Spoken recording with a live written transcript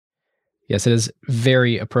Yes, it is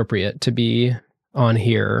very appropriate to be on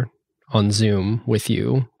here on Zoom with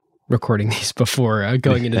you, recording these before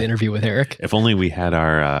going into the interview with Eric. If only we had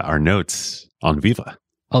our notes on Veeva.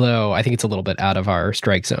 Although I think it's a little bit out of our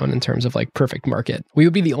strike zone in terms of like perfect market. We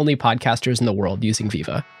would be the only podcasters in the world using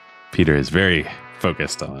Veeva. Peter is very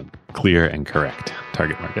focused on clear and correct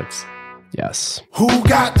target markets. Yes. Who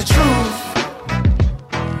got the truth?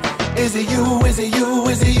 Is it you? Is it you?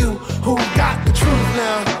 Is it you? Who got the truth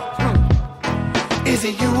now? Is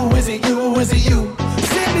it you? Is it you? Is it you?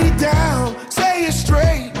 Sit me down, say it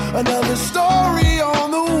straight. Another story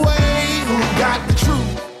on the way. Who got the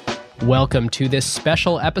truth? Welcome to this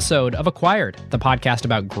special episode of Acquired, the podcast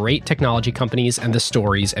about great technology companies and the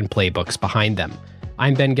stories and playbooks behind them.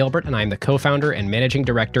 I'm Ben Gilbert, and I'm the co-founder and managing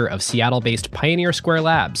director of Seattle-based Pioneer Square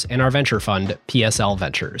Labs and our venture fund, PSL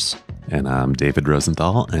Ventures. And I'm David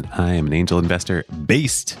Rosenthal, and I am an angel investor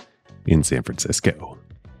based in San Francisco.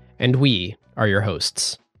 And we are your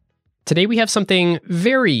hosts. Today we have something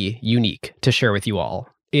very unique to share with you all.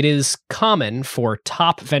 It is common for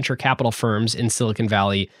top venture capital firms in Silicon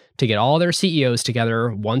Valley to get all their CEOs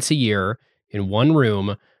together once a year in one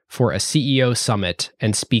room for a CEO summit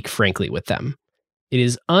and speak frankly with them. It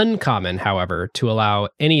is uncommon, however, to allow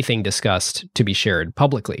anything discussed to be shared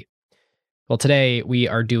publicly. Well, today we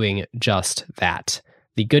are doing just that.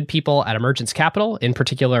 The good people at Emergence Capital, in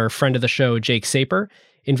particular friend of the show Jake Saper,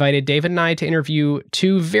 invited David and I to interview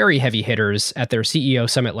two very heavy hitters at their CEO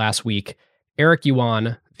summit last week, Eric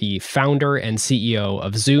Yuan, the founder and CEO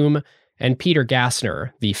of Zoom, and Peter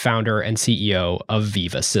Gassner, the founder and CEO of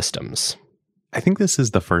Veeva Systems. I think this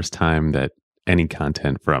is the first time that any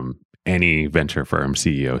content from any venture firm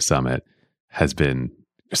CEO summit has been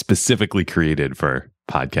specifically created for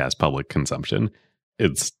podcast public consumption.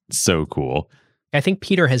 It's so cool. I think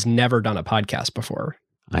Peter has never done a podcast before.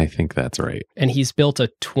 I think that's right. And he's built a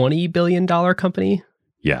 $20 billion company.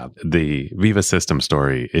 Yeah, the Veeva System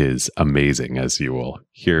story is amazing, as you will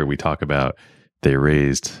hear. We talk about they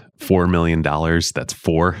raised $4 million. That's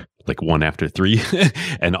four, like one after three.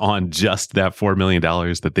 And on just that $4 million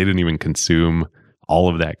that they didn't even consume all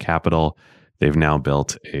of that capital, they've now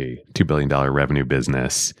built a $2 billion revenue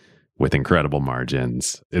business with incredible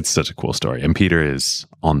margins. It's such a cool story. And Peter is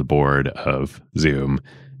on the board of Zoom.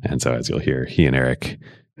 And so as you'll hear, he and Eric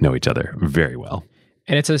know each other very well.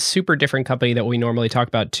 And it's a super different company that we normally talk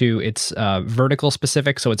about too. It's vertical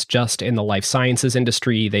specific, so it's just in the life sciences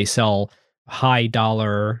industry. They sell high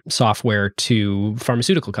dollar software to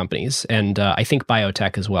pharmaceutical companies and I think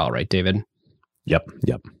biotech as well, right, David? Yep.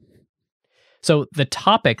 So the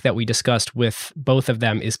topic that we discussed with both of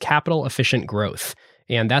them is capital efficient growth.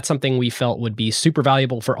 And that's something we felt would be super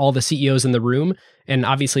valuable for all the CEOs in the room. And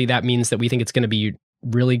obviously that means that we think it's going to be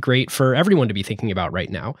really great for everyone to be thinking about right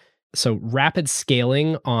now. So rapid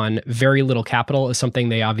scaling on very little capital is something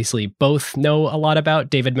they obviously both know a lot about.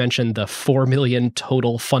 David mentioned the $4 million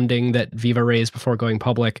total funding that Veeva raised before going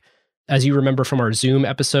public. As you remember from our Zoom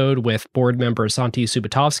episode with board member Santi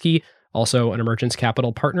Subotovsky, also an Emergence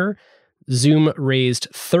Capital partner, Zoom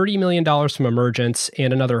raised $30 million from Emergence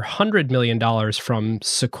and another $100 million from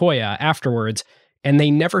Sequoia afterwards, and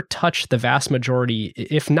they never touched the vast majority,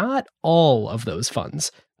 if not all, of those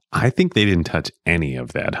funds. I think they didn't touch any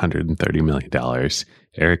of that $130 million.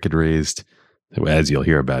 Eric had raised, as you'll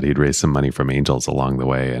hear about, he'd raised some money from angels along the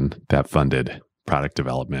way, and that funded product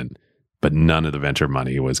development, but none of the venture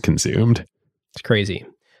money was consumed. It's crazy.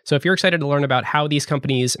 So if you're excited to learn about how these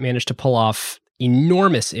companies managed to pull off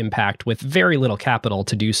enormous impact with very little capital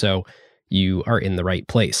to do so, you are in the right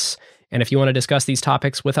place. And if you want to discuss these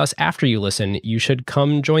topics with us after you listen, you should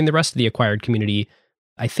come join the rest of the Acquired community.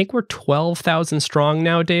 I think we're 12,000 strong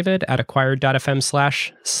now, David, at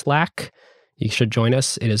acquired.fm/Slack. You should join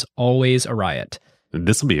us. It is always a riot.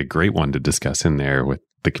 This will be a great one to discuss in there with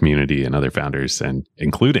the community and other founders, and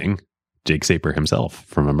including Jake Saper himself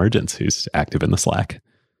from Emergence, who's active in the Slack.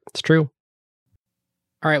 It's true.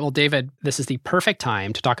 All right, well, David, this is the perfect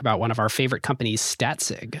time to talk about one of our favorite companies,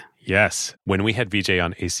 Statsig. Yes. When we had VJ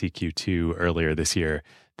on ACQ2 earlier this year,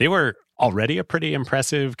 they were already a pretty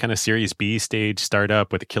impressive kind of Series B stage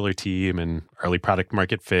startup with a killer team and early product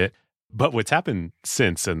market fit. But what's happened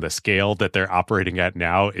since and the scale that they're operating at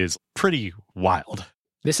now is pretty wild.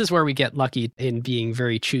 This is where we get lucky in being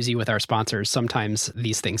very choosy with our sponsors. Sometimes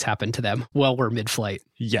these things happen to them while we're mid-flight.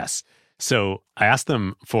 Yes. So I asked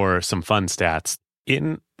them for some fun stats.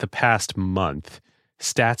 In the past month,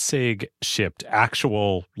 Statsig shipped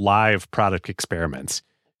actual live product experiments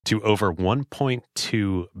to over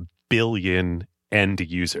 1.2 billion end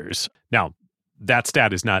users. Now, that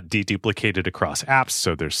stat is not deduplicated across apps,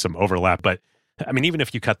 so there's some overlap. But I mean, even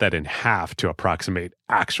if you cut that in half to approximate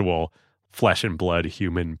actual flesh and blood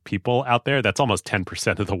human people out there. That's almost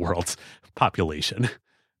 10% of the world's population.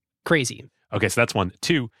 Crazy. Okay, so that's one.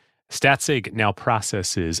 Two, StatSig now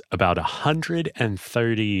processes about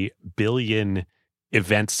 130 billion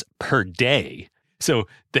events per day. So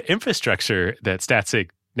the infrastructure that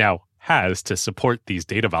StatSig now has to support these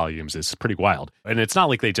data volumes is pretty wild. And it's not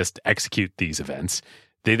like they just execute these events.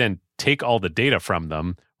 They then take all the data from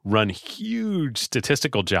them, run huge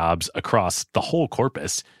statistical jobs across the whole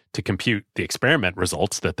corpus to compute the experiment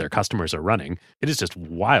results that their customers are running. It is just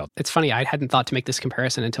wild. It's funny, I hadn't thought to make this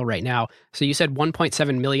comparison until right now. So you said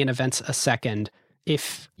 1.7 million events a second.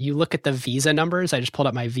 If you look at the Visa numbers, I just pulled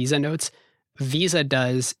up my Visa notes. Visa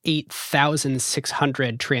does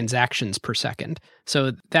 8,600 transactions per second.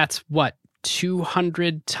 So that's what,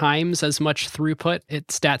 200 times as much throughput at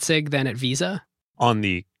StatSig than at Visa? On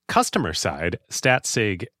the customer side,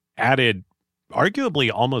 StatSig added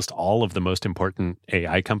arguably almost all of the most important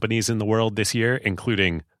AI companies in the world this year,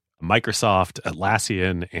 including Microsoft,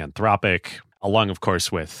 Atlassian, Anthropic, along, of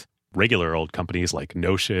course, with regular old companies like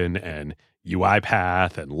Notion and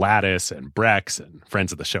UiPath and Lattice and Brex and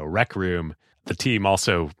friends of the show Rec Room. The team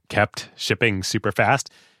also kept shipping super fast.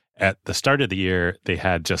 At the start of the year, they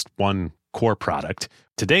had just one core product.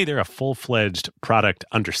 Today, they're a full-fledged product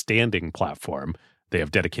understanding platform. They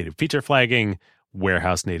have dedicated feature flagging,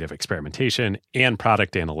 warehouse native experimentation, and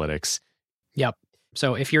product analytics. Yep.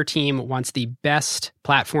 So if your team wants the best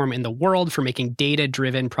platform in the world for making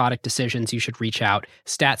data-driven product decisions, you should reach out,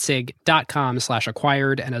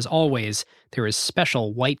 statsig.com/acquired. And as always, there is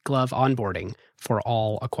special white glove onboarding for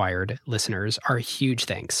all acquired listeners. Our huge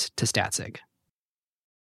thanks to StatSig.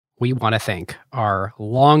 We want to thank our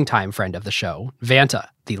longtime friend of the show, Vanta,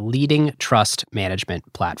 the leading trust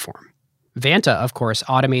management platform. Vanta, of course,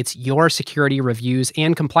 automates your security reviews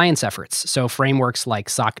and compliance efforts. So frameworks like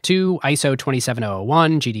SOC 2, ISO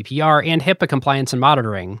 27001, GDPR, and HIPAA compliance and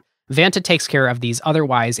monitoring. Vanta takes care of these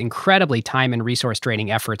otherwise incredibly time and resource draining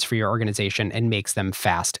efforts for your organization and makes them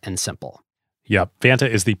fast and simple. Yep. Vanta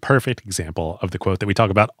is the perfect example of the quote that we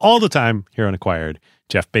talk about all the time here on Acquired.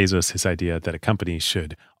 Jeff Bezos, his idea that a company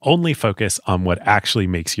should only focus on what actually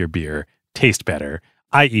makes your beer taste better,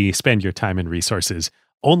 i.e. spend your time and resources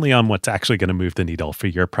only on what's actually going to move the needle for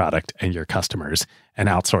your product and your customers, and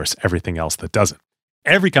outsource everything else that doesn't.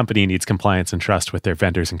 Every company needs compliance and trust with their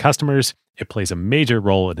vendors and customers. It plays a major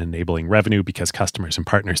role in enabling revenue because customers and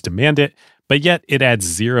partners demand it, but yet it adds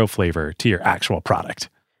zero flavor to your actual product.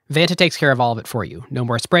 Vanta takes care of all of it for you. No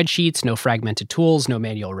more spreadsheets, no fragmented tools, no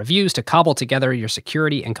manual reviews to cobble together your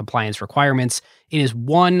security and compliance requirements. It is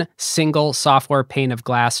one single software pane of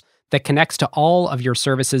glass that connects to all of your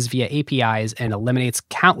services via APIs and eliminates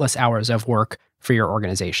countless hours of work for your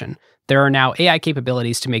organization. There are now AI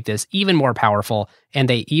capabilities to make this even more powerful, and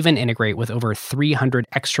they even integrate with over 300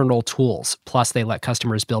 external tools. Plus, they let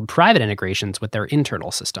customers build private integrations with their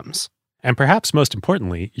internal systems. And perhaps most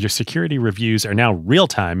importantly, your security reviews are now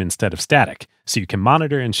real-time instead of static, so you can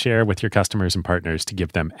monitor and share with your customers and partners to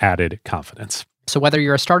give them added confidence. So whether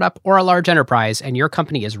you're a startup or a large enterprise and your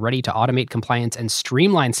company is ready to automate compliance and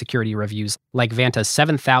streamline security reviews like Vanta's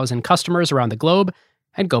 7,000 customers around the globe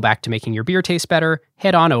and go back to making your beer taste better,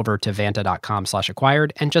 head on over to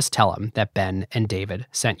vanta.com/acquired and just tell them that Ben and David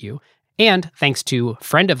sent you. And thanks to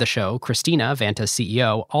friend of the show, Christina, Vanta's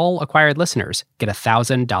CEO, all acquired listeners get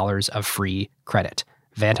 $1,000 of free credit.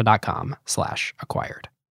 Vanta.com/acquired.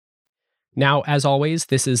 Now, as always,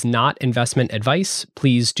 this is not investment advice.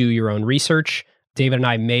 Please do your own research. David and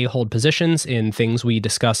I may hold positions in things we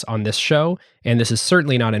discuss on this show, and this is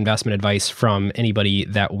certainly not investment advice from anybody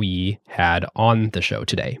that we had on the show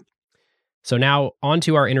today. So now, on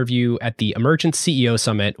to our interview at the Emergent CEO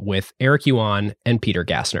Summit with Eric Yuan and Peter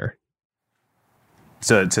Gassner.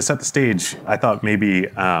 So to set the stage, I thought maybe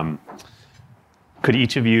could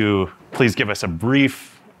each of you please give us a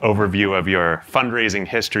brief overview of your fundraising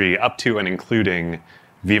history up to and including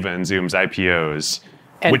Veeva and Zoom's IPOs,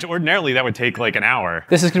 which ordinarily that would take like an hour.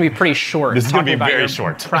 This is going to be pretty short. This is going to be very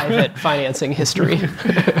short. Private financing history.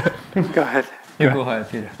 Go ahead. Go ahead,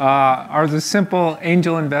 Peter. Ours was simple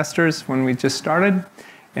angel investors when we just started,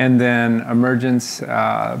 and then emergence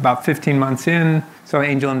about 15 months in. So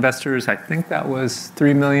angel investors, I think that was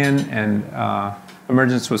 $3 million, and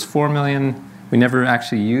emergence was $4 million. We never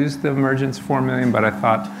actually used the emergence $4 million, but I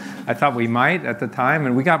thought we might at the time,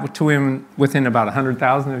 and we got to him within about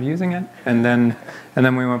 100,000 of using it, and then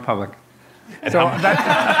we went public. And so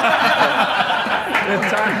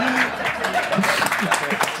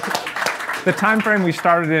The time frame, we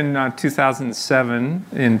started in 2007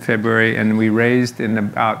 in February, and we raised in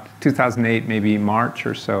about 2008, maybe March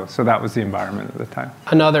or so. So that was the environment at the time.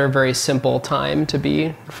 Another very simple time to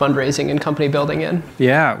be fundraising and company building in.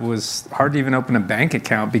 Yeah, it was hard to even open a bank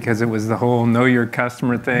account because it was the whole know your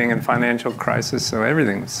customer thing and financial crisis. So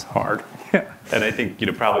everything was hard. Yeah. And I think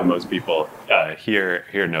probably most people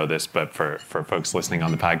here know this, but for folks listening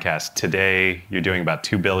on the podcast, today you're doing about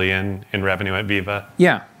 $2 billion in revenue at Veeva.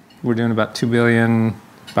 Yeah, we're doing about $2 billion,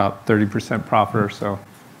 about 30% profit or so.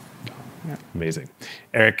 Yeah. Amazing.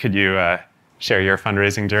 Eric, could you share your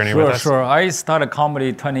fundraising journey with us? Sure. I started a company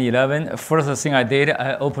in 2011. First thing I did,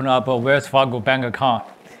 I opened up a Wells Fargo bank account.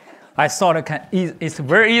 I thought it's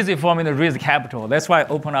very easy for me to raise capital. That's why I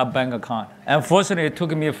opened up a bank account. Unfortunately, it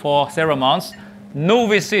took me for several months. No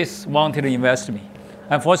VCs wanted to invest in me.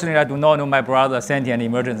 Unfortunately, I do not know my brother sent any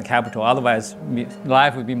emergency capital. Otherwise,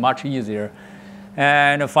 life would be much easier.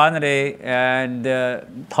 And finally,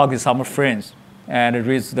 talked to some friends and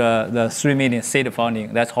raised the 3 million seed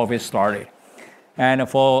funding. That's how we started. And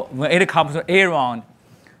when it comes to A round,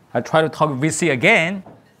 I tried to talk to VC again.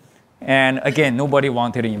 And again, nobody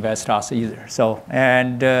wanted to invest us either. So,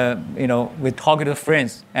 we talked to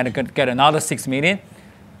friends and get another 6 million,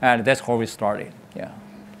 and that's how we started. Yeah,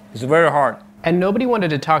 it's very hard. And nobody wanted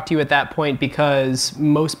to talk to you at that point because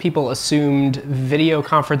most people assumed video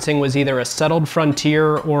conferencing was either a settled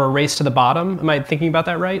frontier or a race to the bottom. Am I thinking about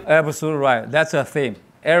that right? Absolutely right. That's a theme.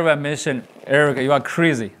 Everyone mentioned, Eric, you are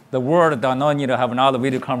crazy. The world does not need to have another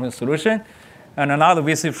video conference solution. And another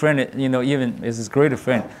VC friend, even is his great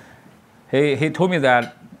friend. He told me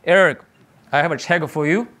that, Eric, I have a check for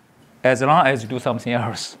you as long as you do something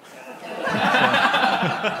else.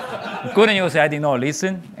 Good news, I did not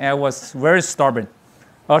listen, and I was very stubborn.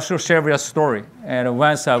 I'll share with you a story. And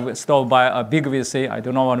once I was stopped by a big VC, I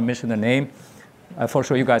do not want to mention the name. For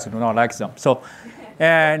sure you guys do not like them.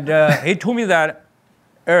 He told me that,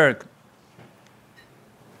 Eric,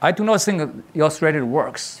 I do not think your strategy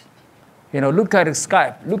works. Look at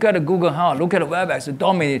Skype, look at Google Hangout, look at WebEx,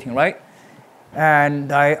 dominating, right?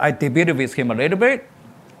 And I debated with him a little bit.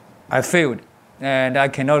 I failed, and I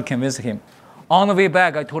cannot convince him. On the way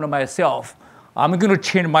back, I told myself, I'm going to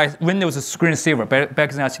change my Windows screensaver.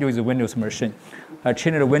 Back then, I still use a Windows machine. I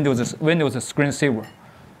changed the Windows screensaver.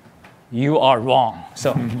 You are wrong.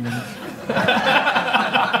 So,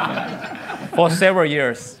 for several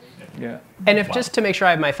years. Yeah. And just to make sure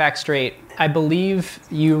I have my facts straight, I believe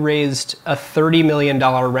you raised a $30 million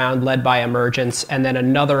round led by Emergence and then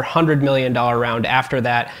another $100 million round after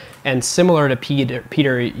that. And similar to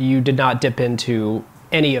Peter, you did not dip into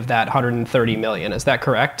any of that $130 million. Is that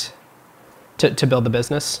correct? To build the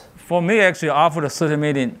business? For me, actually, after the $30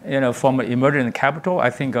 million, from Emergence Capital, I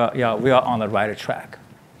think, we are on the right track.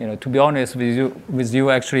 To be honest with you,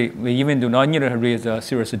 actually, we even do not need to raise a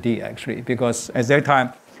Series D, actually, because at that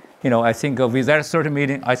time, I think with that $30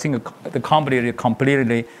 million, I think the company is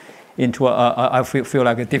completely into I feel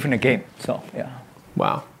like a different game. So, yeah.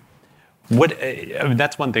 Wow.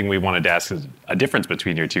 That's one thing we wanted to ask is a difference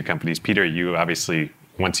between your two companies. Peter, you obviously,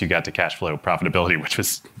 once you got to cash flow profitability, which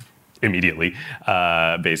was immediately,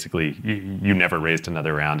 basically, you never raised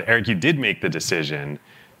another round. Eric, you did make the decision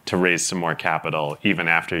to raise some more capital even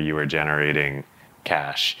after you were generating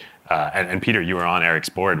cash. And Peter, you were on Eric's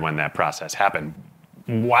board when that process happened.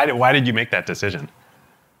 Why did you make that decision?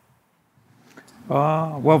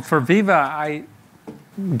 Well, for Veeva, I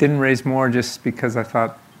didn't raise more just because I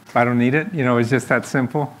thought I don't need it. It's just that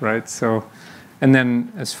simple, right? So, and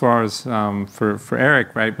then as far as for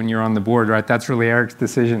Eric, right, when you're on the board, right, that's really Eric's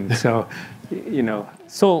decision. So,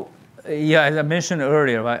 So, yeah, as I mentioned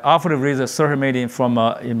earlier, right, after we raised $30 million from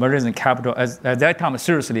Emergence Capital, at that time,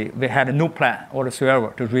 seriously, we had no plan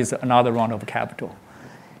whatsoever to raise another round of capital.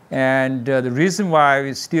 And the reason why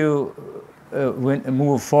we still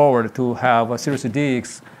move forward to have a Series D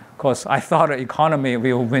is because I thought the economy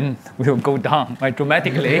will go down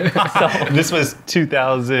dramatically. So, this was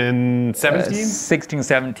 2017? 16,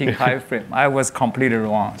 17 timeframe. I was completely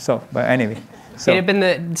wrong. So, but anyway. So, it had been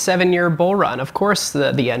the 7-year bull run. Of course,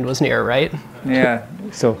 the end was near, right? Yeah.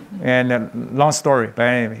 So, and long story, but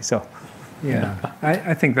anyway. So, yeah,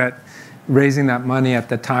 I think that raising that money at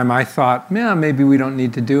the time, I thought, maybe we don't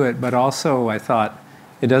need to do it. But also, I thought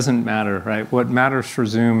it doesn't matter, right? What matters for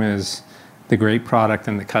Zoom is the great product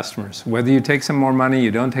and the customers. Whether you take some more money,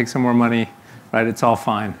 you don't take some more money, right? It's all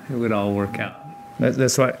fine. It would all work out.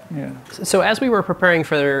 That's right. Yeah. So as we were preparing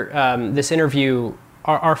for this interview,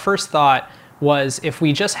 our first thought was if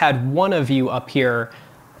we just had one of you up here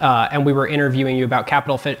and we were interviewing you about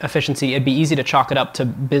capital efficiency, it'd be easy to chalk it up to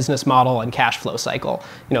business model and cash flow cycle.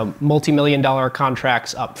 Multi-million-dollar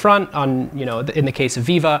contracts up front on, in the case of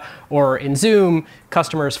Veeva, or in Zoom,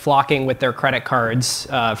 customers flocking with their credit cards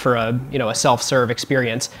for a self-serve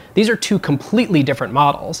experience. These are two completely different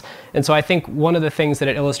models. And so I think one of the things that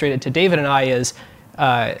it illustrated to David and I is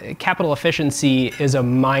capital efficiency is a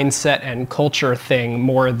mindset and culture thing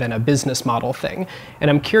more than a business model thing. And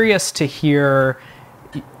I'm curious to hear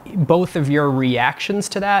both of your reactions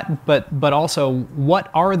to that, but also what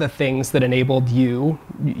are the things that enabled you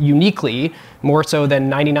uniquely, more so than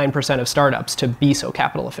 99% of startups, to be so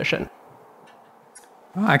capital efficient?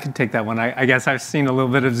 Well, I can take that one. I guess I've seen a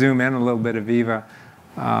little bit of Zoom and a little bit of Veeva.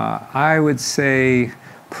 I would say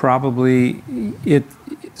probably it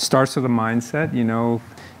starts with a mindset,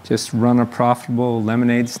 just run a profitable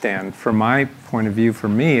lemonade stand. From my point of view, for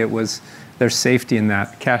me, there's safety in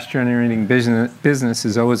that. Cash generating business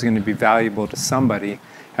is always going to be valuable to somebody.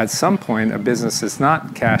 At some point, a business that's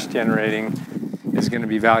not cash generating is going to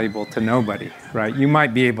be valuable to nobody, right? You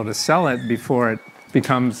might be able to sell it before it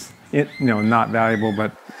becomes not valuable,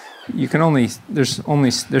 but you can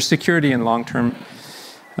there's security in long term.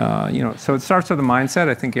 So it starts with a mindset.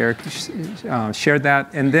 I think Eric shared that.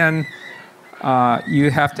 And then you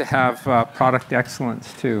have to have product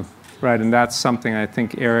excellence too, right? And that's something I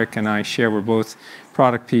think Eric and I share. We're both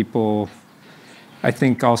product people. I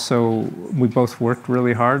think also we both worked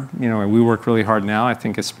really hard. We work really hard now. I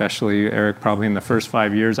think especially Eric, probably in the first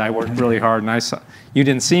 5 years, I worked really hard. And you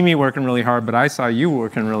didn't see me working really hard, but I saw you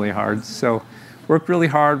working really hard. So worked really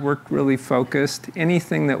hard, worked really focused.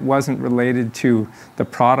 Anything that wasn't related to the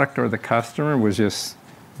product or the customer was just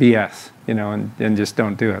BS, and just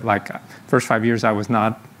don't do it. Like first 5 years, I was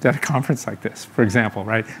not at a conference like this, for example,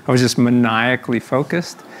 right? I was just maniacally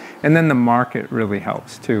focused. And then the market really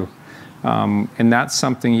helps too. And that's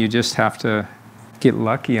something you just have to get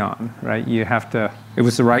lucky on, right? It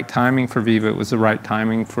was the right timing for Veeva. It was the right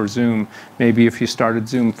timing for Zoom. Maybe if you started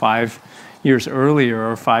Zoom 5 years earlier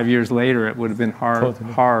or 5 years later, it would have been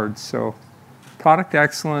hard. So product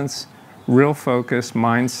excellence, real focus,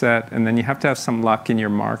 mindset, and then you have to have some luck in your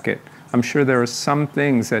market. I'm sure there are some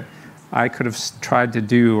things that I could have tried to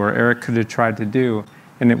do or Eric could have tried to do,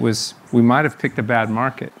 and we might have picked a bad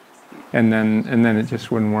market, and then it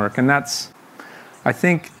just wouldn't work. And that's, I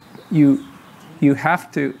think you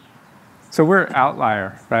have to, so we're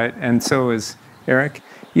outlier, right? And so is Eric.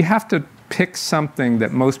 You have to pick something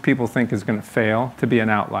that most people think is going to fail to be an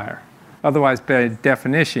outlier. Otherwise, by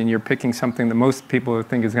definition, you're picking something that most people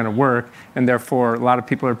think is going to work, and therefore a lot of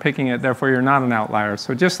people are picking it, therefore you're not an outlier.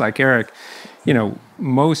 So just like Eric,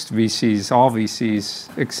 most VCs, all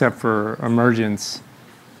VCs, except for Emergence,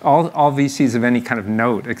 all VCs of any kind of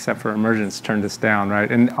note except for Emergence turned us down, right?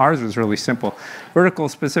 And ours was really simple. Vertical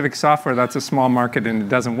specific software, that's a small market and it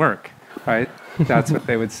doesn't work, right? That's what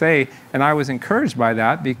they would say. And I was encouraged by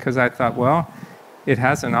that because I thought, well, it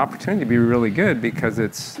has an opportunity to be really good because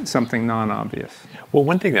it's something non-obvious. Well,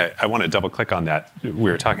 one thing that I want to double click on that we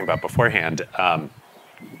were talking about beforehand,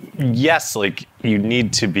 yes, like you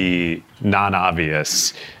need to be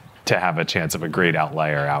non-obvious to have a chance of a great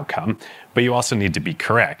outlier outcome, but you also need to be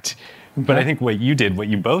correct. Okay. But I think what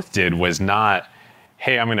you both did was not,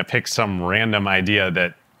 hey, I'm going to pick some random idea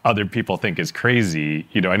that other people think is crazy.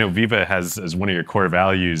 I know Veeva has as one of your core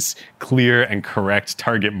values, clear and correct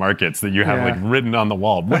target markets that you have like written on the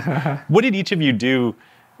wall. What did each of you do,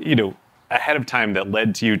 ahead of time that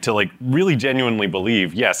led to you to like really genuinely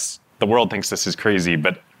believe, yes, the world thinks this is crazy,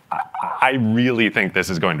 but I really think this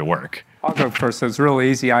is going to work? I'll go first. It's real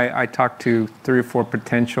easy. I talked to 3 or 4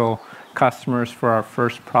 potential customers for our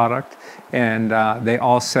first product, and they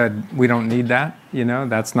all said, we don't need that.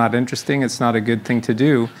 That's not interesting. It's not a good thing to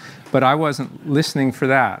do. But I wasn't listening for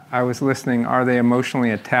that. I was listening, are they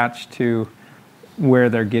emotionally attached to where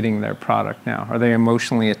they're getting their product now? Are they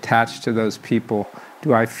emotionally attached to those people?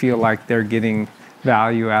 Do I feel like they're getting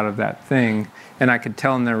value out of that thing? And I could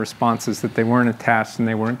tell in their responses that they weren't attached and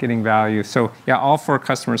they weren't getting value. So yeah, all 4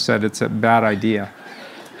 customers said it's a bad idea.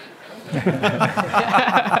 All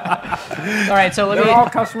right, so they're all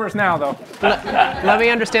customers now, though. Let me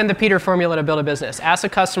understand the Peter formula to build a business. Ask a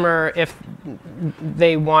customer if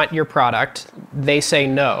they want your product. They say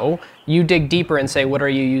no. You dig deeper and say, what are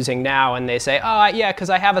you using now? And they say, oh, yeah, because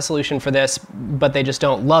I have a solution for this, but they just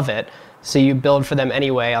don't love it. So you build for them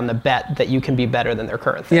anyway on the bet that you can be better than their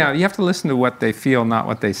current thing. Yeah, you have to listen to what they feel, not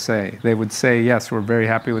what they say. They would say, yes, we're very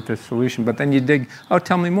happy with this solution. But then you dig, oh,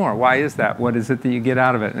 tell me more. Why is that? What is it that you get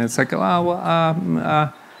out of it? And it's like,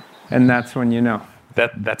 and that's when you know.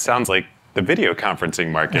 That sounds like the video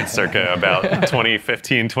conferencing market circa about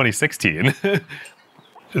 2015, 2016.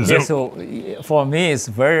 Yeah, so for me, it's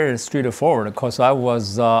very straightforward because I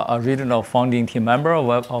was a regional founding team member of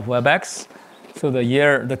WebEx. So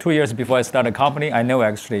the 2 years before I started the company, I know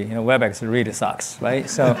actually, WebEx really sucks, right?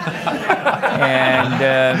 So, and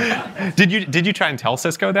did you try and tell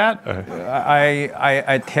Cisco that?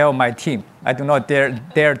 I tell my team. I do not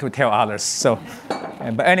dare to tell others. So,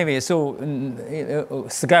 but anyway, so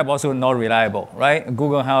Skype also not reliable, right?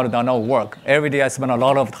 Google Hangout does not work. Every day I spend a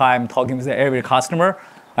lot of time talking with every customer.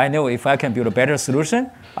 I know if I can build a better solution,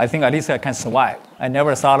 I think at least I can survive. I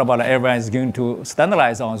never thought about everyone is going to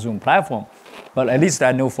standardize on Zoom platform. But at least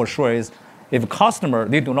I know for sure is if customer,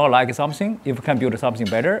 they do not like something, if you can build something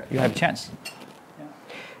better, you have a chance. Yeah.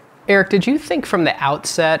 Eric, did you think from the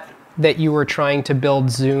outset that you were trying to build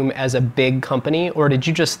Zoom as a big company, or did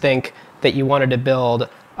you just think that you wanted to build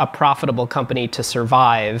a profitable company to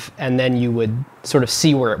survive, and then you would sort of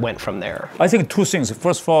see where it went from there? I think two things.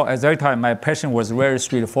 First of all, at that time, my passion was very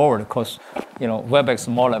straightforward because, WebEx is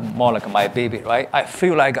more like my baby, right? I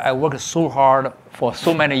feel like I worked so hard for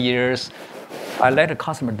so many years. I let the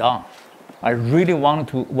customer down. I really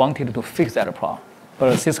wanted to fix that problem,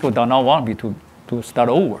 but Cisco did not want me to start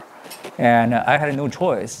over, and I had no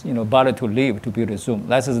choice, but to leave to build Zoom.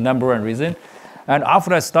 That's the number one reason. And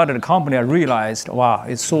after I started the company, I realized, wow,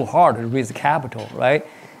 it's so hard to raise capital, right?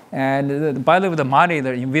 And by the way, the money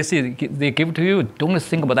that investors they give to you, don't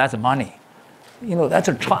think about that's money. That's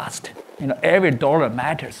a trust. Every dollar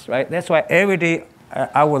matters, right? That's why every day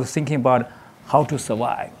I was thinking about how to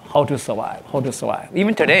survive.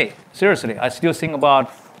 Even today, seriously, I still think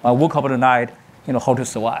about I woke up at night, how to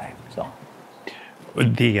survive. So,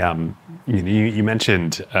 you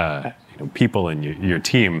mentioned people in your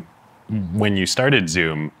team. When you started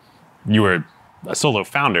Zoom, you were a solo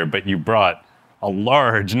founder, but you brought a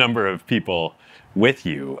large number of people with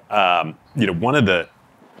you. One of the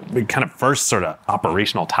kind of first sort of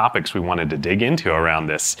operational topics we wanted to dig into around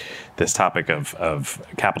this topic of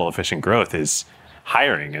capital efficient growth is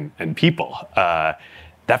hiring and people.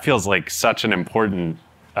 That feels like such an important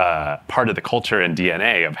part of the culture and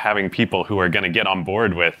DNA of having people who are going to get on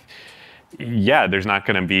board with, there's not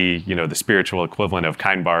going to be, the spiritual equivalent of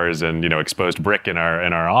kind bars and, exposed brick in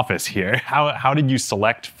our office here. How did you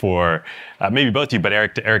select for, maybe both of you, but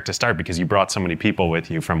Eric to start, because you brought so many people with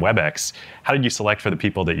you from WebEx. How did you select for the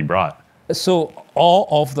people that you brought? So all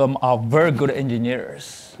of them are very good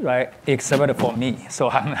engineers, right? Except for me. So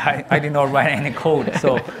I did not write any code.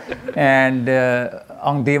 So, and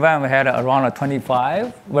on day one we had around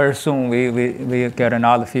 25. Very soon we get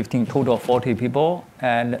another 15, total 40 people,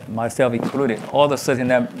 and myself included. All the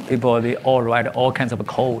 39 people, they all write all kinds of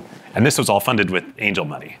code. And this was all funded with angel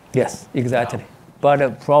money. Yes, exactly. Wow.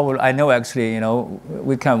 But probably, I know actually,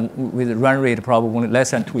 we can, with run rate probably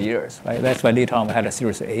less than 2 years, right? That's why later on we had a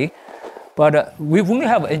Series A. But we only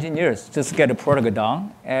have engineers just get the product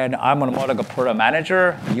done. And I'm more like a product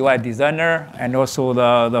manager, UI designer, and also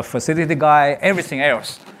the facility guy, everything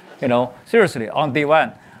else. Seriously, on day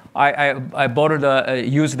one, I bought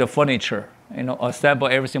use the furniture, assemble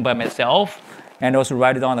everything by myself, and also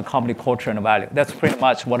write down the company culture and value. That's pretty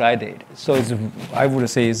much what I did. So I would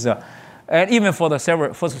say and even for the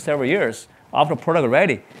first several years, after product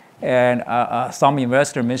ready, and some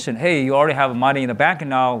investor mentioned, hey, you already have money in the bank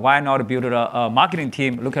now, why not build a marketing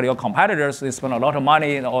team? Look at your competitors, they spend a lot of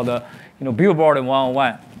money in all the billboard and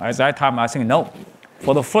one-on-one. At that time, I think no.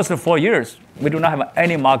 For the first 4 years, we do not have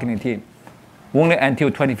any marketing team. Only until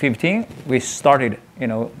 2015, we started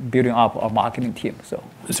building up our marketing team. So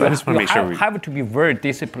I just want to make sure we have to be very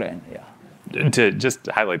disciplined. Yeah. To just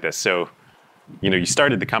highlight this, so you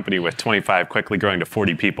started the company with 25, quickly growing to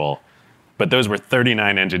 40 people. But those were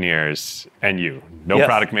 39 engineers and you. No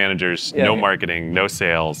product managers, no marketing, no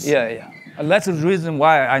sales. Yeah. And that's the reason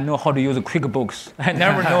why I know how to use QuickBooks. I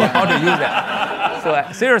never know how to use that. So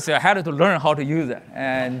seriously, I had to learn how to use it.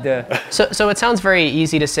 And So it sounds very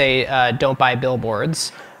easy to say, don't buy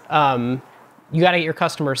billboards. You got to get your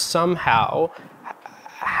customers somehow.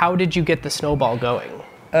 How did you get the snowball going?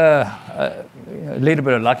 A little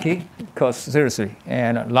bit lucky, because seriously,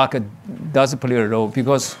 and luck does play a role,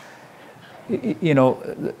 because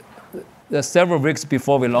the several weeks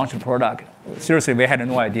before we launched the product, seriously, we had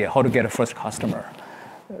no idea how to get a first customer.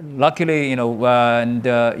 Luckily, and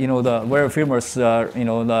the very famous,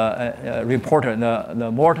 the reporter, the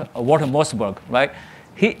Walter Mossberg, right?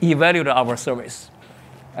 He evaluated our service,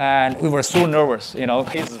 and we were so nervous.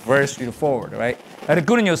 He's very straightforward, right? And the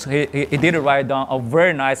good news, he did write down a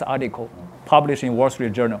very nice article published in Wall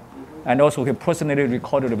Street Journal, and also he personally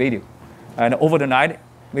recorded the video, and over the night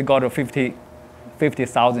we got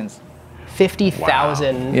 50,000.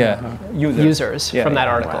 50,000 users from that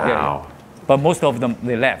article. Wow. But most of them,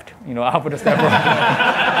 they left, after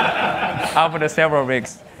the several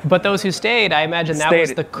weeks. But those who stayed, I imagine that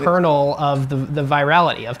was the kernel of the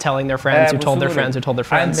virality of telling their friends who told their friends who told their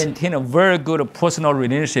friends. I maintain a very good personal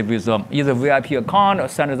relationship with them, either VIP account or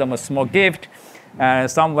send them a small gift. And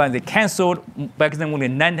someone they canceled, back then only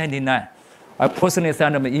 $9.99. I personally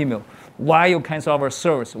send them an email. Why you cancel our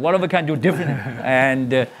service? What we can do differently?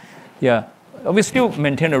 And we still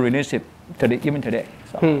maintain a relationship even today.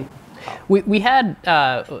 So. We had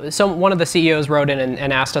one of the CEOs wrote in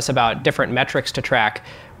and asked us about different metrics to track.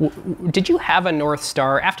 Did you have a North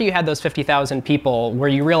Star after you had those 50,000 people where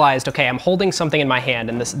you realized, okay, I'm holding something in my hand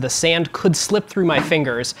and the sand could slip through my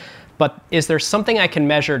fingers, but is there something I can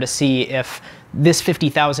measure to see if this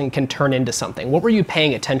 50,000 can turn into something? What were you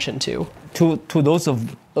paying attention to? To those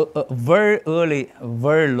very early,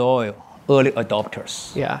 very loyal early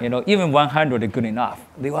adopters. Yeah. Even 100 is good enough.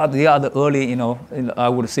 They are the early, I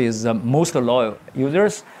would say is the most loyal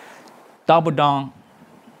users. Double down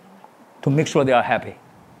to make sure they are happy.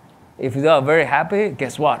 If they are very happy,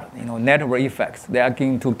 guess what? Network effects. They are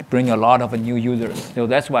going to bring a lot of new users. So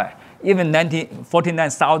that's why even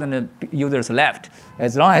 49,000 users left.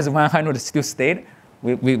 As long as 100 still stayed,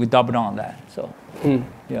 we double down on that. So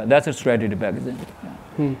that's a strategy back then.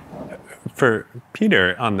 Yeah. For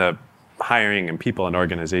Peter, on the hiring and people and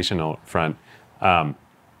organizational front,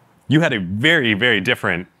 you had a very, very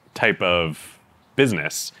different type of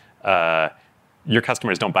business. Your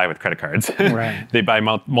customers don't buy with credit cards. Right. They buy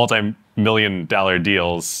multi-million-dollar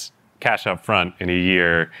deals, cash up front in a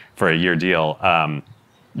year for a year deal.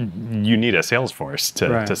 You need a sales force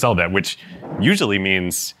to sell that, which usually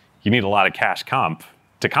means you need a lot of cash comp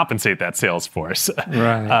to compensate that sales force.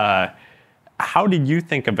 Right. How did you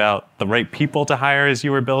think about the right people to hire as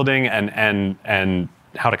you were building and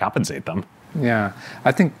how to compensate them? Yeah,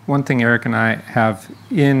 I think one thing Eric and I have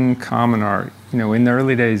in common are, in the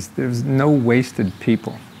early days, there's no wasted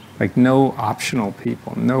people, like no optional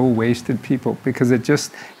people, no wasted people, because it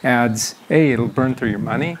just adds, it'll burn through your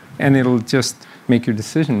money and it'll just make your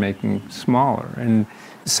decision making smaller and,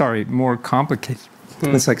 more complicated.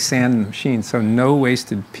 It's like sand in the machine, so no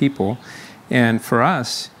wasted people. And for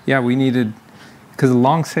us, we needed, because of the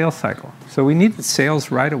long sales cycle, so we needed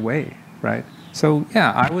sales right away, right? So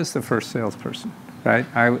I was the first salesperson, right?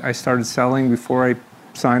 I started selling before I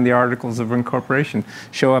signed the articles of incorporation.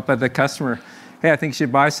 Show up at the customer, hey, I think you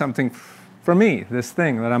should buy something from me, this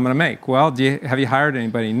thing that I'm going to make. Well, have you hired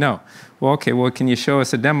anybody? No. Well, okay, can you show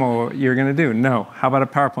us a demo you're going to do? No. How about a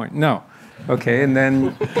PowerPoint? No. Okay, and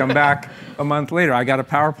then come back a month later. I got a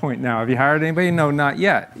PowerPoint now. Have you hired anybody? No, not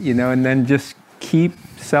yet. And then just keep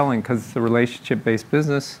selling because it's a relationship-based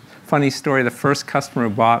business. Funny story, the first customer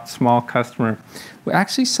who bought, small customer,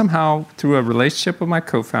 actually somehow through a relationship with my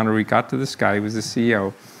co-founder, we got to this guy, he was the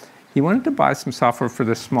CEO. He wanted to buy some software for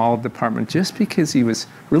this small department just because he was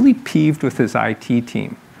really peeved with his IT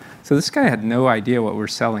team. So this guy had no idea what we're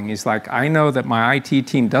selling. He's like, I know that my IT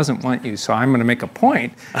team doesn't want you, so I'm going to make a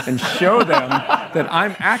point and show them that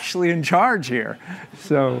I'm actually in charge here.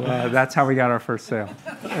 So that's how we got our first sale.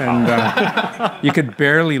 And you could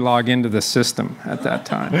barely log into the system at that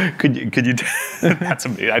time. Could you? That's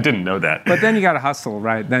amazing. I didn't know that. But then you got to hustle,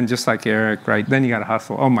 right? Then just like Eric, right? Then you got to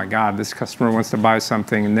hustle. Oh my God, this customer wants to buy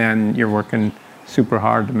something, and then you're working super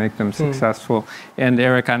hard to make them successful. And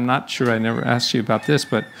Eric, I'm not sure I never asked you about this,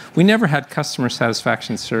 but we never had customer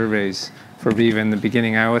satisfaction surveys for Veeva in the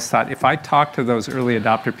beginning. I always thought if I talk to those early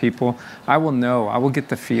adopter people, I will get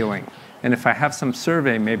the feeling. And if I have some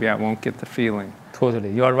survey, maybe I won't get the feeling.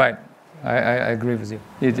 Totally, you're right. I agree with you.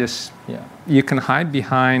 You can hide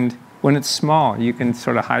behind, when it's small, you can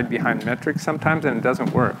sort of hide behind metrics sometimes and it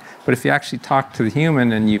doesn't work. But if you actually talk to the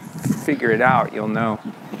human and you figure it out, you'll know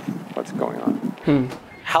what's going on.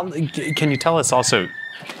 How can you tell us also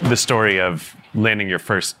the story of landing your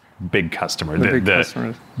first big customer,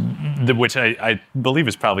 which I believe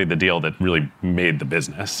is probably the deal that really made the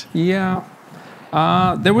business? Yeah,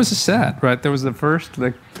 there was a set, right? There was the first,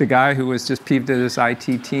 the guy who was just peeved at his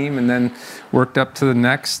IT team, and then worked up to the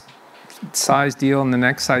next size deal and the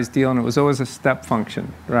next size deal, and it was always a step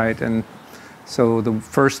function, right? And so the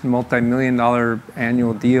first multi-million-dollar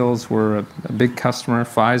annual deals were a big customer,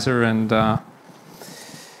 Pfizer, and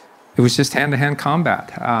it was just hand-to-hand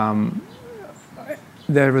combat.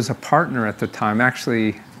 There was a partner at the time,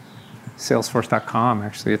 actually, Salesforce.com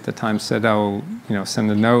actually at the time said,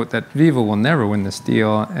 send a note that Veeva will never win this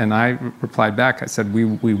deal. And I replied back, I said, we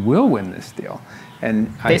will win this deal.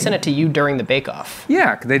 And they sent it to you during the bake-off.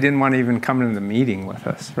 Yeah, they didn't want to even come into the meeting with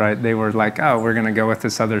us, right? They were like, we're going to go with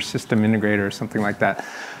this other system integrator or something like that.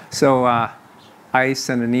 So I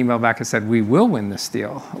sent an email back and said, we will win this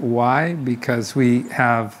deal. Why? Because we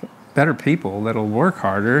have better people that'll work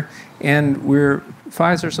harder, and we're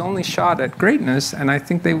Pfizer's only shot at greatness, and I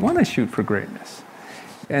think they want to shoot for greatness.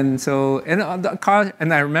 And so, and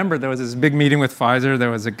I remember there was this big meeting with Pfizer.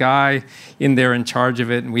 There was a guy in there in charge of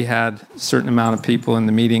it, and we had a certain amount of people in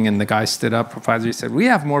the meeting, and the guy stood up for Pfizer. He said, we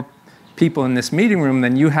have more people in this meeting room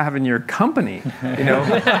than you have in your company. You know,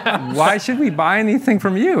 why should we buy anything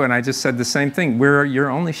from you? And I just said the same thing. We're your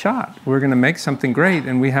only shot. We're going to make something great,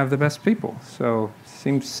 and we have the best people. So it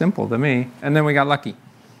seems simple to me. And then we got lucky,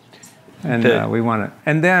 and we won it.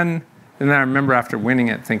 And then I remember after winning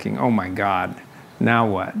it thinking, oh my God, now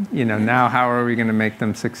what? You know, now how are we going to make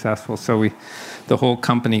them successful? So the whole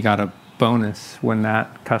company got a bonus when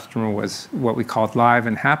that customer was what we called live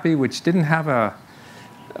and happy, which didn't have a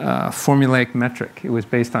formulaic metric. It was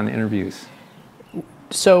based on interviews.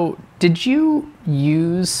 So did you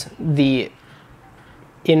use the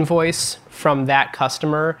invoice from that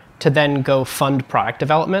customer to then go fund product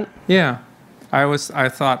development? Yeah. I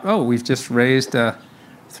thought, oh, we've just raised a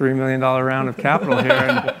 $3 million round of capital here,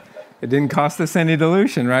 and it didn't cost us any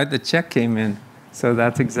dilution, right? The check came in. So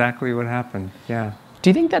that's exactly what happened. Yeah. Do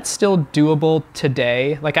you think that's still doable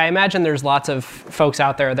today? Like, I imagine there's lots of folks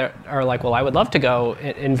out there that are like, well, I would love to go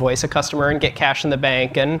invoice a customer and get cash in the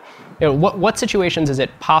bank. And you know, what situations is it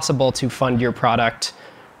possible to fund your product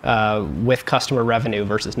with customer revenue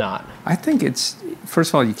versus not? I think first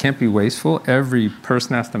of all, you can't be wasteful. Every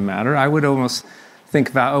person has to matter. I would almost think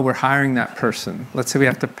about, oh, we're hiring that person. Let's say we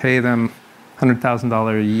have to pay them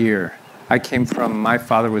 $100,000 a year. My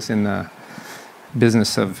father was in the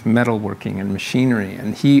business of metalworking and machinery,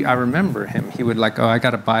 and I remember him. He would I got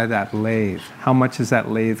to buy that lathe. How much is that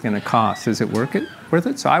lathe going to cost? Is it worth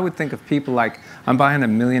it? So I would think of people like, I'm buying $1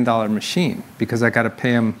 million machine because I got to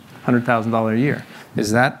pay him $100,000 a year.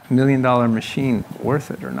 Is that $1 million machine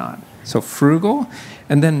worth it or not? So frugal,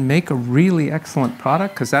 and then make a really excellent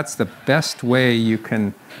product, because that's the best way you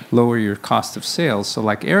can lower your cost of sales. So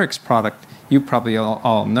like Eric's product, you probably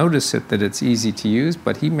all notice it, that it's easy to use,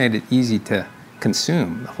 but he made it easy to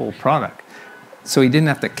consume, the whole product. So he didn't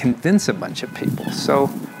have to convince a bunch of people. So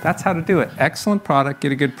that's how to do it. Excellent product,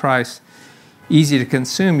 get a good price, easy to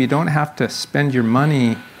consume. You don't have to spend your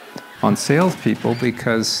money on salespeople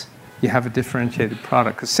because you have a differentiated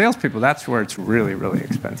product. Because salespeople, that's where it's really, really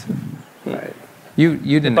expensive. Right. You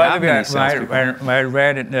didn't have any salespeople. When I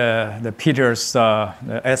read the Peter's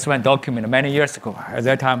S1 document many years ago, at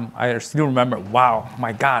that time I still remember, wow,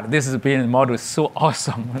 my God, this business model is so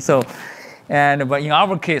awesome. But in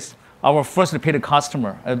our case, our first paid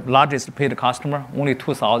customer, largest paid customer, only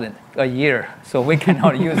 $2,000 a year. So we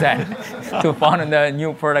cannot use that to fund the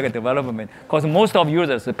new product development, because most of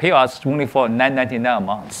users pay us only for $9.99 a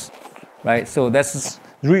month, right? So that's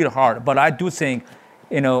really hard. But I do think,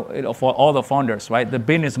 for all the founders, right, the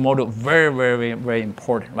business model very, very, very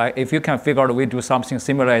important, right? If you can figure out a way to do something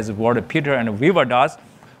similar as what Peter and Veeva does,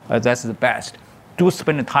 that's the best. Do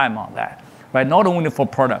spend time on that. Right, not only for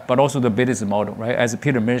product, but also the business model, right? As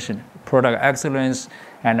Peter mentioned, product excellence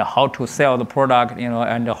and how to sell the product,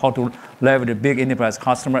 and how to leverage a big enterprise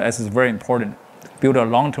customer, as is very important. Build a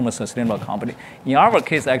long-term sustainable company. In our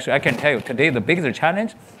case, actually, I can tell you today the biggest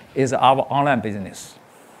challenge is our online business.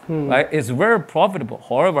 Right? It's very profitable.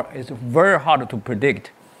 However, it's very hard to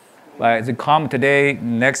predict. Right? They come today,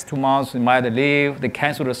 next 2 months, they might leave, they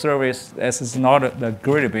cancel the service. This is not the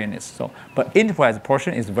great business. But enterprise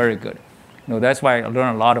portion is very good. That's why I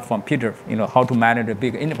learned a lot from Peter, how to manage a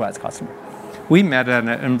big enterprise customer. We met at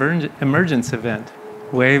an emergence event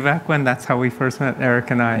way back when. That's how we first met,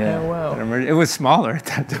 Eric and I. Yeah, wow. It was smaller at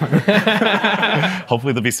that time.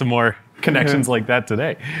 Hopefully there'll be some more connections like that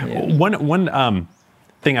today. Yeah. One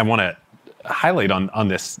thing I want to highlight on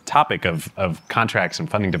this topic of contracts and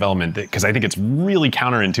funding development, because I think it's really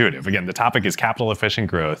counterintuitive. Again, the topic is capital efficient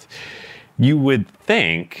growth. You would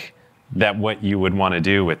think that what you would want to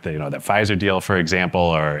do with that Pfizer deal, for example,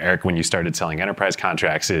 or Eric, when you started selling enterprise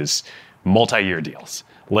contracts, is multi-year deals.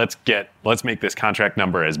 Let's make this contract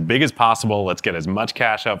number as big as possible. Let's get as much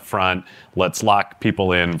cash up front. Let's lock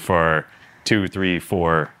people in for 2, 3,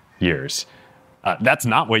 4 years. That's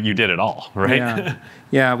not what you did at all, right?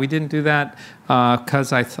 Yeah, we didn't do that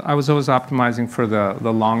because I was always optimizing for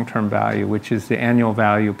the long-term value, which is the annual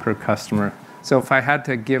value per customer. So if I had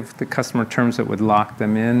to give the customer terms that would lock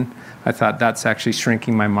them in, I thought that's actually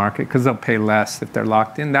shrinking my market because they'll pay less if they're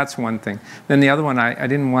locked in. That's one thing. Then the other one, I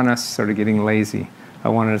didn't want us sort of getting lazy. I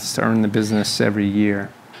wanted us to earn the business every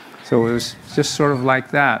year. So it was just sort of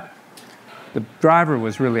like that. The driver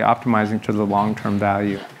was really optimizing to the long-term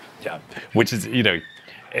value. Yeah, which is,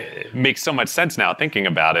 it makes so much sense now thinking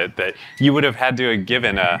about it that you would have had to have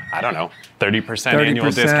given a, I don't know, 30%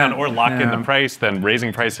 annual discount or lock in the price, then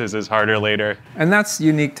raising prices is harder later. And that's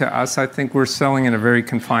unique to us. I think we're selling in a very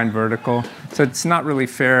confined vertical. So it's not really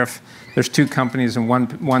fair if there's two companies and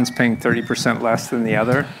one's paying 30% less than the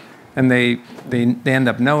other, and they end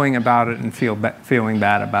up knowing about it and feeling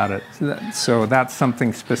bad about it. So that's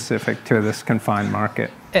something specific to this confined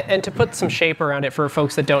market. And to put some shape around it for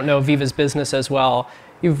folks that don't know Veeva's business as well,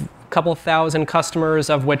 you've a couple thousand customers,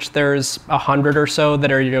 of which there's 100 or so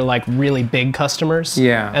that are your like really big customers.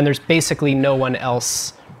 Yeah. And there's basically no one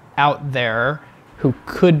else out there who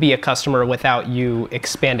could be a customer without you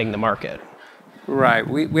expanding the market. Right.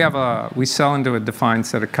 We sell into a defined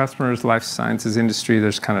set of customers. Life sciences industry,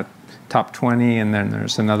 there's kind of top 20, and then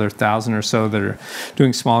there's another 1,000 or so that are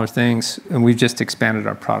doing smaller things, and we've just expanded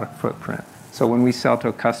our product footprint. So when we sell to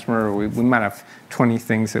a customer, we might have 20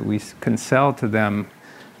 things that we can sell to them.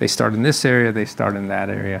 They start in this area, they start in that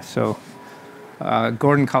area. So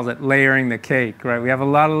Gordon calls it layering the cake, right? We have a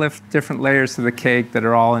lot of different layers to the cake that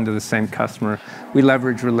are all into the same customer. We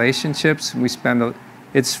leverage relationships.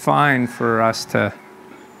 It's fine for us to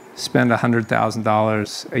spend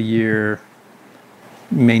 $100,000 a year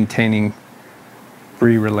maintaining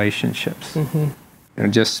free relationships.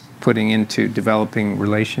 Just putting into developing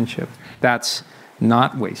relationships. That's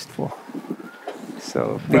not wasteful.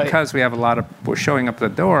 So because we have we're showing up the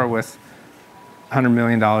door with $100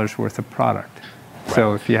 million worth of product. Right.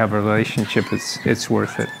 So if you have a relationship, it's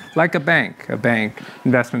worth it. Like a bank,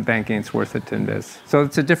 investment banking, it's worth it to invest. So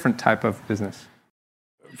it's a different type of business.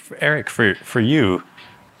 Eric, for you,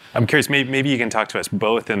 I'm curious, maybe you can talk to us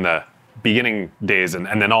both in the beginning days and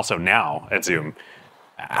then also now at Zoom.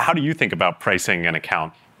 How do you think about pricing and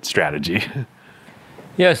account strategy?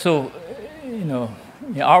 Yeah, so,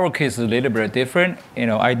 in our case, it's a little bit different.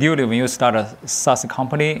 Ideally, when you start a SaaS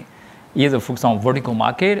company, either focus on vertical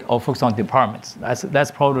market or focus on departments.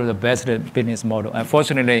 That's probably the best business model.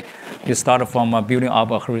 Unfortunately, you start from building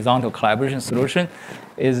up a horizontal collaboration solution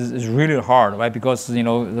is really hard, right? Because a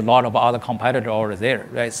lot of other competitors are already there,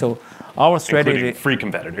 right? So our strategy, including free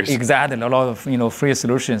competitors, exactly, a lot of free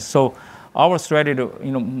solutions. So our strategy,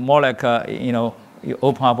 more like you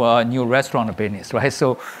open up a new restaurant business, right?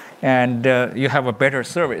 So and you have a better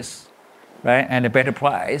service, right, and a better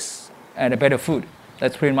price and a better food.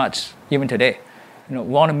 That's pretty much even today. We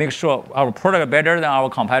want to make sure our product is better than our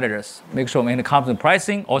competitors. Make sure when it comes to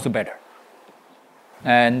pricing, also better.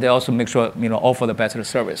 And they also make sure offer the better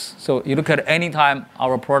service. So you look at any time,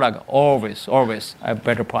 our product always a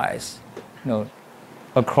better price,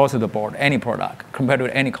 across the board, any product compared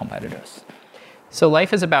to any competitors. So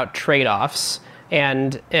life is about trade-offs,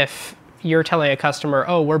 and if you're telling a customer,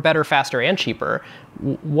 oh, we're better, faster, and cheaper,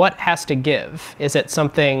 what has to give? Is it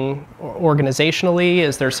something organizationally?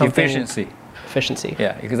 Is there something? Efficiency.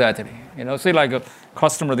 Yeah, exactly. See, like a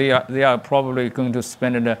customer, they are probably going to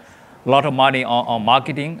spend a lot of money on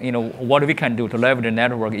marketing. What we can do to leverage the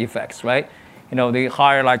network effects, right? They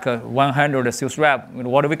hire like a 100 sales rep.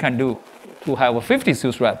 What we can do to have a 50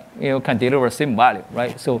 sales rep, can deliver same value,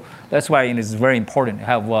 right? So that's why it's very important to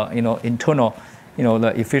have internal,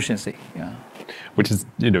 the efficiency. Yeah. Which is,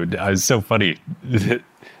 is so funny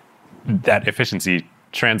that efficiency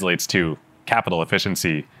translates to capital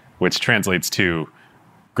efficiency, which translates to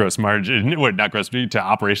gross margin, or not gross, to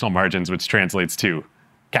operational margins, which translates to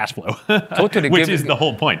cash flow. Totally. Which is the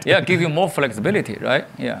whole point. Yeah, give you more flexibility, right?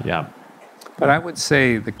 Yeah. Yeah. But I would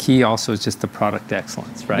say the key also is just the product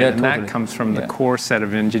excellence, right? Yeah, and totally. that comes from the core set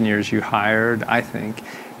of engineers you hired, I think,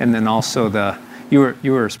 and then also you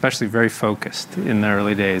were especially very focused in the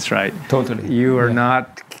early days, right? Totally. You were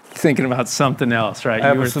not thinking about something else, right?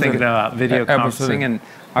 Absolutely. You were thinking about video conferencing, and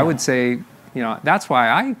I would say, that's why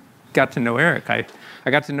I got to know Eric. I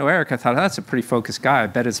got to know Eric. I thought, that's a pretty focused guy. I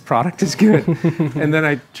bet his product is good. And then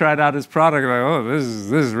I tried out his product. Like, oh, this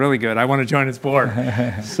is really good. I want to join his board.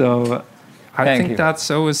 So I think that's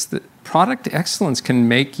so is the product excellence can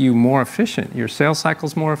make you more efficient. Your sales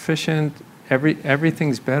cycle's more efficient.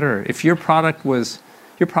 Everything's better. If your product was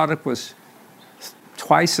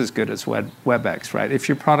twice as good as WebEx, right? If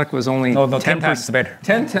your product was only 10 times better.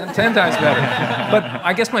 10 times better. But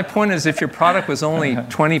I guess my point is, if your product was only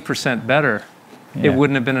 20% better, it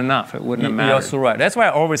wouldn't have been enough. It wouldn't have mattered. You're so right. That's why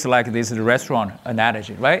I always like this restaurant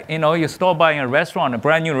analogy, right? You stop by in a restaurant, a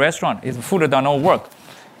brand new restaurant, if food does not work,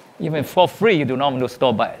 even for free, you do not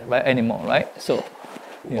stop by it, right, anymore, right? So,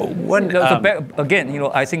 again,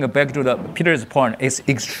 I think back to Peter's point, it's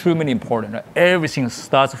extremely important. Right? Everything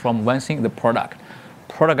starts from one thing: the product.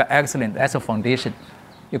 Product excellence, that's a foundation.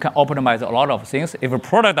 You can optimize a lot of things. If a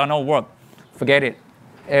product does not work, forget it.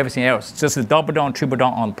 everything else. Just double down, triple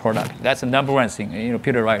down on product. That's the number one thing,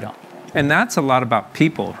 Peter right on. And that's a lot about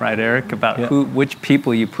people, right, Eric? About which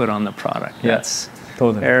people you put on the product. Yes,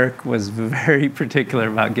 totally. Eric was very particular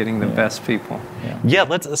about getting the best people.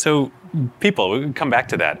 So people, we can come back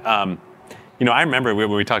to that. I remember when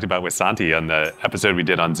we talked about with Santi on the episode we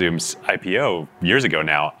did on Zoom's IPO years ago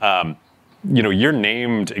now, your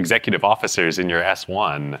named executive officers in your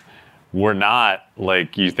S1 were not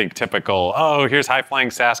like you think typical, here's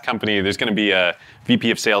high-flying SaaS company, there's going to be a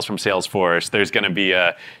VP of sales from Salesforce, there's going to be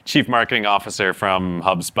a chief marketing officer from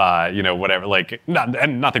HubSpot, whatever,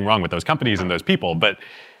 and nothing wrong with those companies and those people, but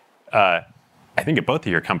I think at both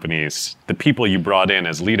of your companies, the people you brought in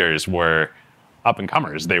as leaders were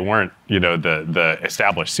up-and-comers. They weren't, the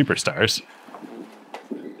established superstars.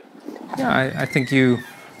 Yeah, I think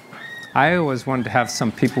I always wanted to have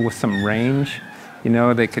some people with some range.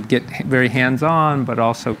 They could get very hands-on, but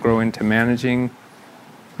also grow into managing.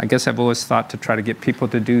 I guess I've always thought to try to get people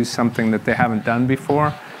to do something that they haven't done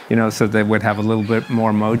before, so they would have a little bit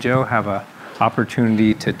more mojo, have an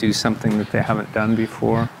opportunity to do something that they haven't done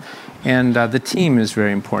before. And the team is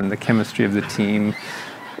very important. The chemistry of the team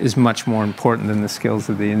is much more important than the skills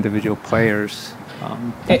of the individual players.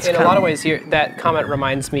 In a lot of ways, that comment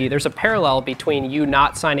reminds me, there's a parallel between you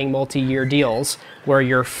not signing multi-year deals where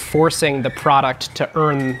you're forcing the product to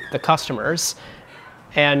earn the customers,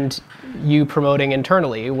 and you promoting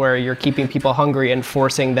internally where you're keeping people hungry and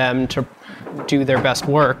forcing them to do their best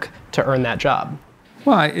work to earn that job.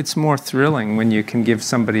 Well, it's more thrilling when you can give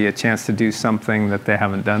somebody a chance to do something that they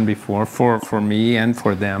haven't done before, for me and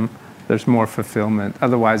for them. There's more fulfillment.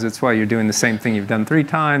 Otherwise, it's why you're doing the same thing you've done 3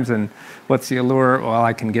 times, and what's the allure? Well,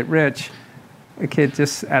 I can get rich. Okay,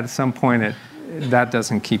 just at some point, that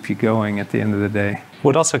doesn't keep you going at the end of the day.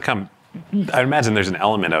 Would also I imagine there's an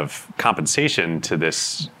element of compensation to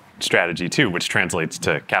this strategy too, which translates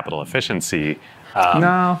to capital efficiency.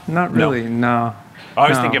 No, not really, no. I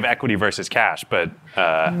always think of equity versus cash, but...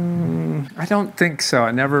 I don't think so.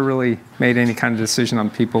 I never really made any kind of decision on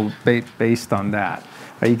people based on that.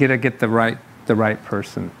 You got to get the right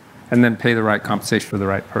person, and then pay the right compensation for the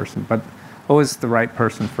right person. But always the right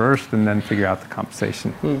person first, and then figure out the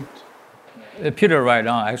compensation. Peter, right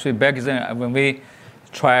on. Actually, back then when we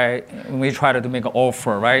tried to make an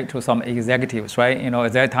offer, right, to some executives, right,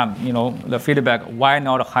 at that time, the feedback, why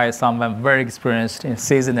not hire someone very experienced and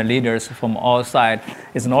seasoned leaders from outside?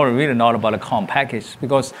 It's really not about a comp package,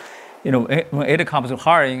 because, when it comes to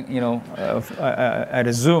hiring, at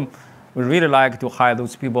Zoom, we really like to hire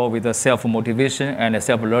those people with a self-motivation and a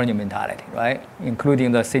self-learning mentality, right?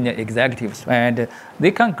 Including the senior executives. And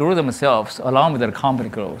they can grow themselves along with the company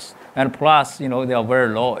growth. And plus, they are very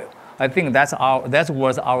loyal. I think that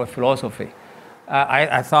was our philosophy.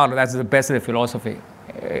 I thought that's the best philosophy.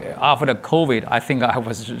 After the COVID, I think I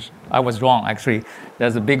was wrong, actually.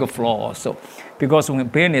 There's a bigger flaw also. Because when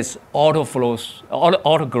business auto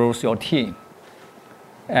grows your team,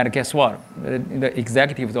 and guess what? The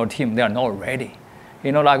executives or team, they are not ready.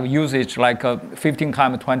 Usage 15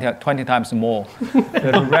 times, 20 times more.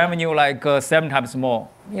 The revenue 7 times more.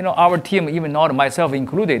 Our team, even not myself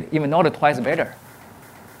included, even not twice better.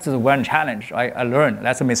 This is one challenge I learned.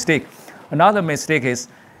 That's a mistake. Another mistake is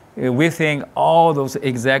we think all those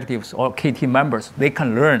executives or key team members, they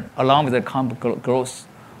can learn along with the company growth.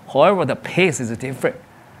 However, the pace is different.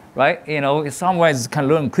 Right? Someone can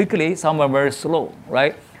learn quickly, someone very slow,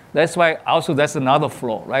 right? That's why also that's another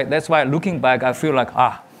flaw, right? That's why looking back, I feel like,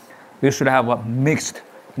 we should have a mixed,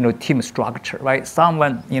 team structure, right?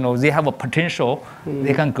 Someone, they have a potential,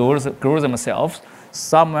 they can grow themselves.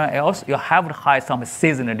 Someone else, you have to hire some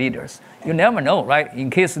seasoned leaders. You never know, right? In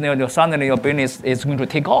case suddenly your business is going to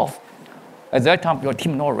take off. At that time, your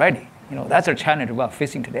team not ready. That's a challenge we are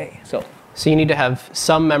facing today. So you need to have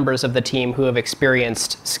some members of the team who have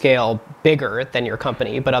experienced scale bigger than your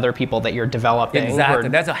company, but other people that you're developing. Exactly.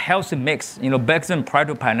 That's a healthy mix. Back then, prior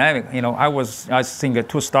to pandemic, I think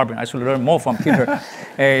too stubborn. I should learn more from Peter.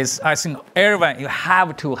 I think everyone, you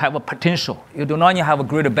have to have a potential. You do not need to have a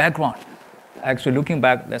great background. Actually, looking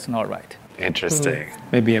back, that's not right. Interesting.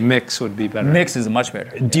 Maybe a mix would be better. Mix is much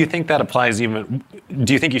better. Do you think that applies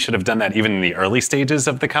do you think you should have done that even in the early stages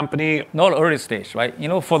of the company? Not early stage, right?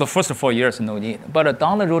 For the first 4 years, no need. But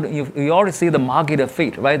down the road, you already see the market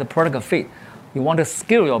fit, right? The product fit. You want to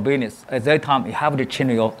scale your business. At that time, you have to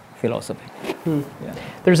change your philosophy. Yeah.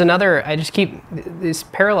 There's another, these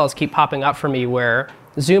parallels keep popping up for me where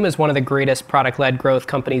Zoom is one of the greatest product-led growth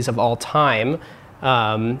companies of all time.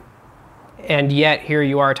 And yet here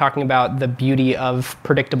you are talking about the beauty of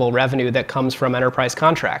predictable revenue that comes from enterprise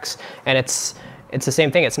contracts. And it's the same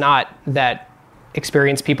thing. It's not that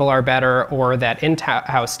experienced people are better or that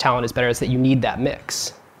in-house talent is better. It's that you need that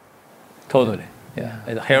mix. Totally. Yeah.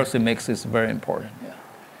 The healthy mix is very important.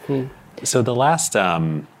 Yeah. So the last,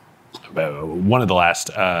 one of the last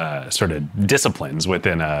sort of disciplines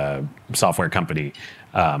within a software company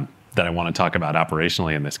that I want to talk about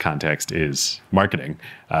operationally in this context is marketing,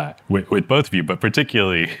 with both of you, but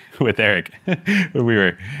particularly with Eric. When we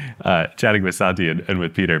were chatting with Santi and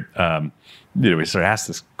with Peter, we sort of asked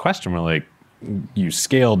this question. We're like, you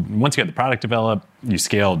scaled, once you had the product developed, you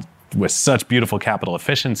scaled with such beautiful capital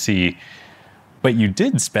efficiency, but you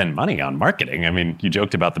did spend money on marketing. I mean, you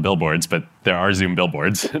joked about the billboards, but there are Zoom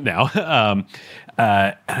billboards now. And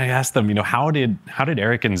I asked them, how did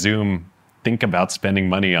Eric and Zoom think about spending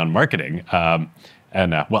money on marketing? Well,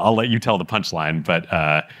 I'll let you tell the punchline, but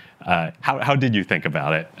how did you think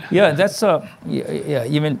about it? Yeah, that's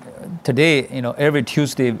even today, every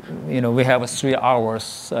Tuesday, we have 3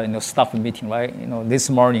 hours, staff meeting, right? This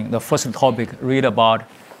morning, the first topic read about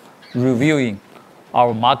reviewing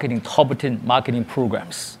our top 10 marketing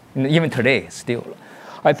programs. Even today, still,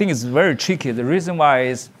 I think it's very tricky. The reason why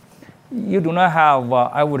is you do not have,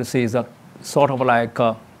 I would say, is a sort of like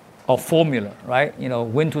a formula, right?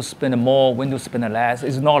 When to spend more, when to spend less.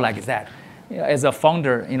 It's not like that. As a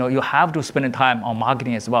founder, you have to spend time on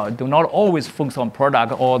marketing as well. Do not always focus on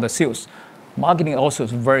product or the sales. Marketing also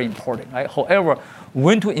is very important, right? However,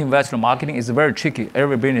 when to invest in marketing is very tricky.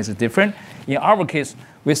 Every business is different. In our case,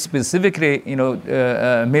 we specifically,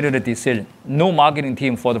 made a decision: no marketing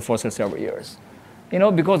team for the first several years.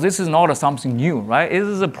 Because this is not something new, right? This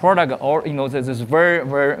is a product, or this is very,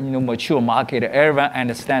 very mature market. Everyone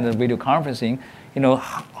understands video conferencing.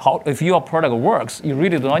 How if your product works, you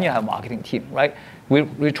really don't need to have a marketing team, right?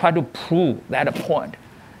 We try to prove that point.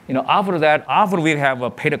 After that, after we have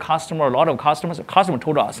a paid customer, a lot of customers, the customer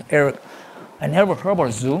told us, Eric, I never heard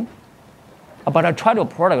about Zoom, but I tried a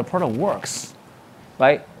product, the product works,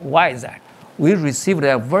 right? Why is that? We received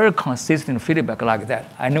a very consistent feedback like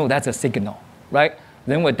that. I know that's a signal, right?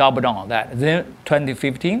 Then we double down on that. Then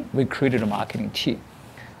 2015, we created a marketing team.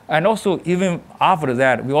 And also, even after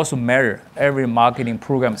that, we also measure every marketing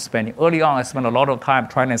program spending. Early on, I spent a lot of time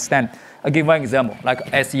trying to understand. I'll give one example, like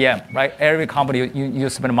SEM, right? Every company, you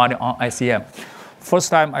spend money on SEM.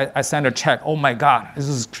 First time I sent a check, oh my God, this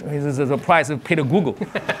is the price of paid to Google.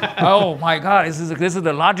 Oh my God, this is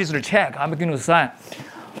the largest check I'm going to sign.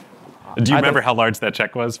 Do you remember how large that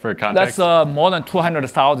check was for context? That's more than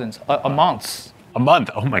 200,000 a month. A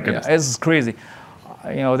month? Oh my goodness. Yeah, it's crazy.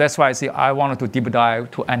 That's why I say I wanted to deep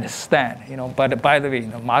dive to understand. But by the way,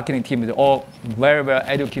 marketing team is all very well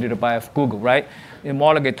educated by Google, right?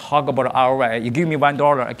 More like talk about ROI. You give me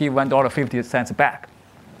 $1, I give $1.50 back.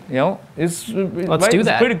 Let's right? do It's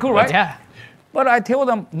that. pretty cool, right? Yeah. But I tell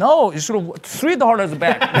them, no, you should have $3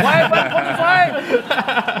 back. Why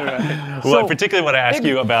 $1.25? Well, I particularly want to ask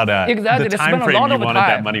you about exactly. the time frame you wanted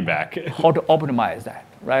that money back. How to optimize that,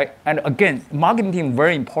 right? And again, marketing team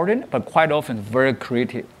very important, but quite often very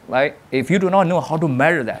creative, right? If you do not know how to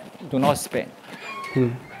measure that, do not spend.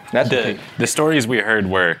 That's the stories we heard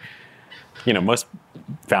were, most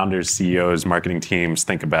founders, CEOs, marketing teams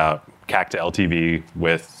think about CAC to LTV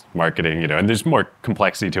with marketing, and there's more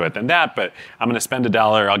complexity to it than that, but I'm going to spend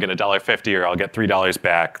 $1, I'll get $1.50, or I'll get $3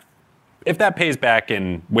 back. If that pays back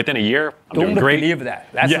within a year, I'm doing great. Don't believe that.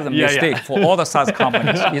 That's the mistake for all the SaaS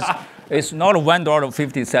companies. It's not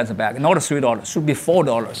 $1.50 back, not $3. It should be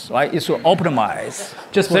 $4, right? It should optimize.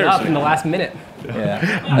 Just went up in the last minute.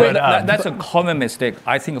 Yeah, but that's a common mistake,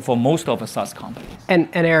 I think, for most of the SaaS companies. And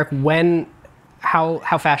Eric,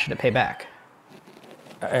 how fast should it pay back?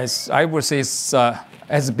 As I would say, it's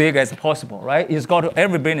as big as possible, right?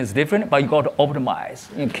 Every business is different, but you got to optimize.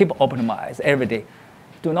 Keep optimize every day.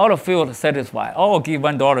 Do not feel satisfied. Oh, give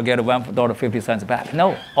 $1, get $1.50 back.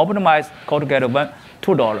 No, optimize. Got to get $2,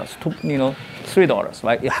 $3,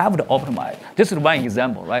 right? You have to optimize. This is one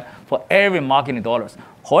example, right? For every marketing dollars.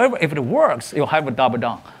 However, if it works, you have to double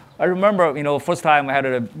down. I remember, first time I had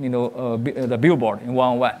the billboard in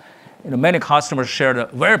one-on-one. Many customers shared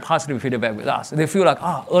very positive feedback with us. They feel like,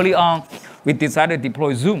 early on, we decided to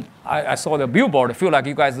deploy Zoom. I saw the billboard. I feel like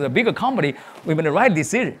you guys are a bigger company. We made the right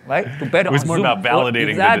decision, right? To bet on Zoom. It was more about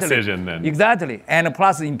validating the decision than... Exactly. And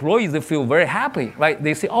plus, the employees, they feel very happy, right?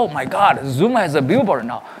 They say, oh my God, Zoom has a billboard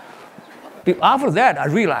now. After that, I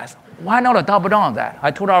realized, why not double down on that? I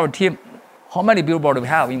told our team, how many billboards do we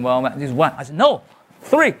have in one? This one. I said, no,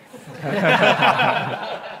 3.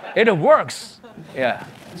 It works. Yeah.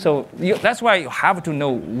 So that's why you have to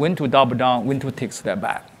know when to double down, when to take a step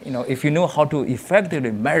back. If you know how to effectively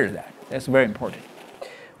measure that, that's very important.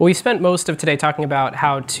 Well, we spent most of today talking about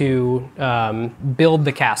how to build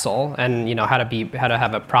the castle and how to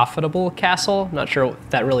have a profitable castle. Not sure if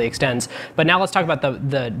that really extends, but now let's talk about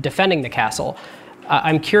the defending the castle.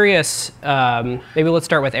 I'm curious. Maybe let's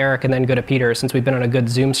start with Eric and then go to Peter, since we've been on a good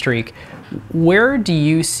Zoom streak. Where do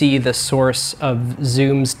you see the source of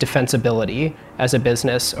Zoom's defensibility as a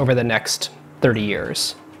business over the next 30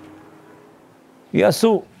 years? Yeah.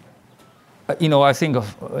 So. I think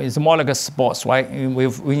it's more like a sports, right?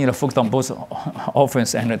 We need to focus on both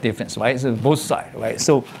offense and defense, right? So both sides, right?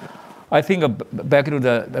 So I think back to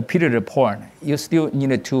the Peter point, you still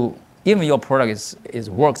need to, even your product is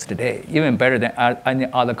works today, even better than any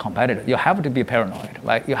other competitor, you have to be paranoid,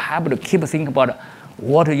 right? You have to keep thinking about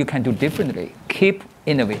what you can do differently. Keep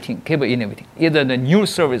innovating, either the new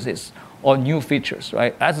services or new features,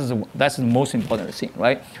 right? That's the most important thing,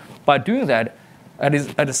 right? By doing that,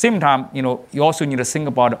 at the same time, you also need to think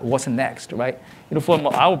about what's next, right? From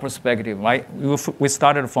our perspective, right, we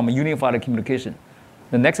started from a unified communication.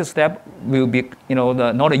 The next step will be,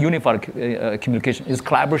 not a unified communication, is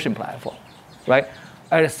collaboration platform, right?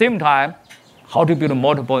 At the same time, how to build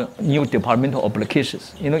multiple new departmental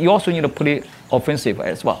applications. You also need to play offensive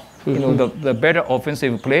as well. Mm-hmm. The better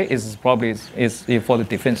offensive play is probably is for the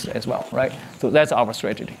defense as well, right? So that's our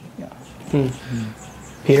strategy. Yeah.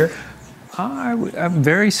 Mm-hmm. Peter? I'm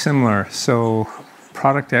very similar. So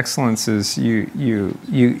product excellence is you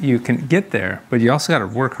can get there, but you also got to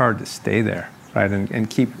work hard to stay there, right? And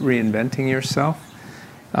keep reinventing yourself.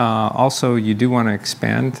 Also, you do want to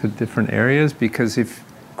expand to different areas, because if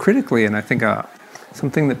critically, and I think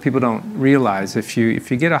something that people don't realize, if you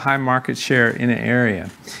get a high market share in an area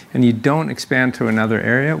and you don't expand to another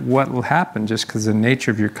area, what will happen, just because of the nature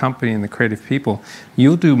of your company and the creative people,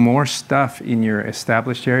 you'll do more stuff in your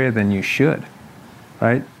established area than you should,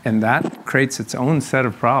 right? And that creates its own set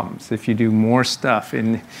of problems. If you do more stuff,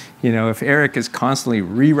 and if Eric is constantly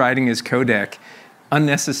rewriting his codec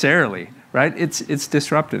unnecessarily, right? It's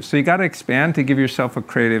disruptive. So you got to expand to give yourself a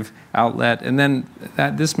creative outlet, and then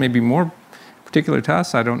this may be more particular to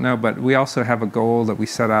us, I don't know, but we also have a goal that we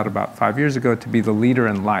set out about 5 years ago to be the leader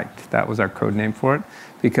and liked. That was our code name for it,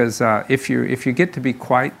 because if you get to be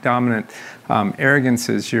quite dominant, arrogance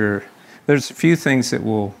is there's a few things that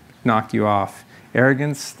will knock you off.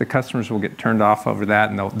 Arrogance, the customers will get turned off over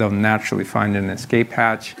that, and they'll naturally find an escape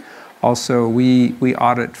hatch. Also, we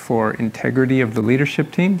audit for integrity of the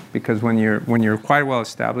leadership team, because when you're quite well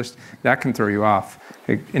established, that can throw you off.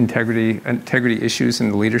 Integrity issues in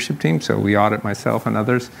the leadership team, so we audit myself and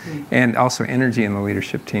others, and also energy in the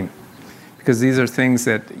leadership team, because these are things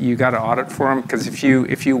that you got to audit for them. Because if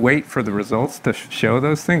you wait for the results to show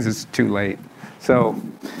those things, it's too late. So,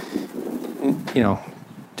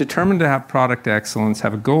 determined to have product excellence,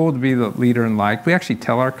 have a goal to be the leader and liked. We actually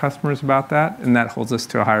tell our customers about that, and that holds us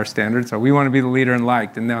to a higher standard. So we want to be the leader and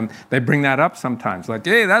liked, and then they bring that up sometimes, like,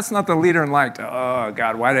 hey, that's not the leader and liked. Oh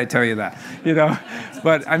God, why did I tell you that?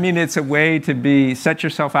 But I mean, it's a way to set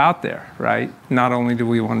yourself out there, right? Not only do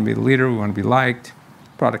we want to be the leader, we want to be liked.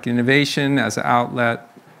 Product innovation as an outlet.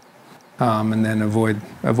 And then avoid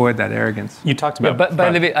that arrogance. You talked about. But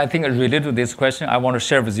by the way, I think related to this question, I want to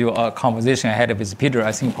share with you a conversation I had with Peter.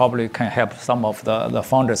 I think probably can help some of the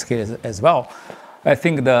founders here as well. I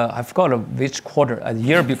think I forgot which quarter, a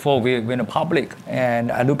year before we went public,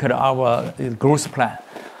 and I look at our growth plan.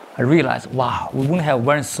 I realized, wow, we won't have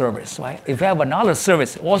one service, right? If we have another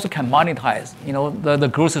service, also can monetize. The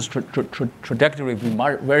growth trajectory will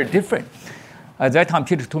be very different. At that time,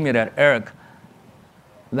 Peter told me that, Eric,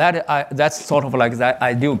 that's sort of like the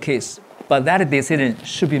ideal case. But that decision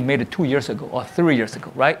should be made 2 years ago or 3 years ago,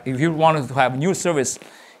 right? If you wanted to have a new service,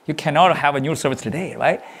 you cannot have a new service today,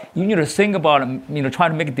 right? You need to think about,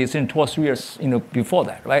 trying to make a decision 2 or 3 years, before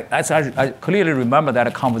that, right? I clearly remember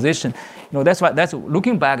that conversation. That's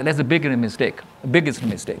looking back, that's the biggest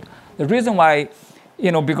mistake. The reason why,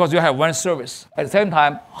 because you have one service. At the same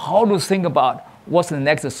time, how to think about what's the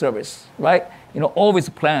next service, right? Always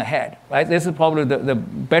plan ahead, right? This is probably the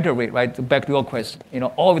better way, right? Back to your question,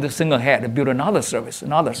 always think ahead, build another service.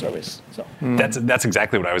 So That's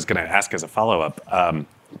exactly what I was going to ask as a follow-up.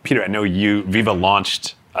 Peter, I know Veeva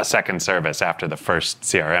launched a second service after the first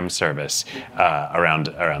CRM service around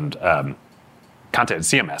content,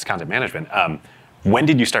 CMS, content management. When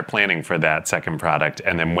did you start planning for that second product,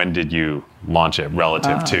 and then when did you launch it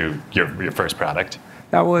relative to your first product?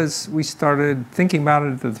 We started thinking about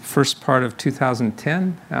it at the first part of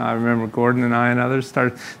 2010. I remember Gordon and I and others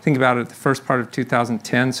started thinking about it at the first part of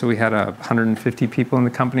 2010. So we had 150 people in the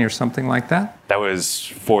company or something like that. That was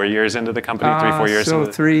 4 years into the company, 4 years so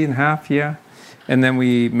into 3.5, yeah. And then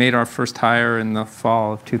we made our first hire in the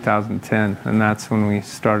fall of 2010, and that's when we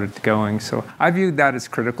started going. So I viewed that as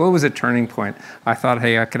critical. It was a turning point. I thought,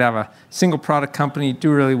 hey, I could have a single product company,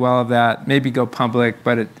 do really well of that, maybe go public,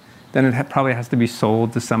 but then it probably has to be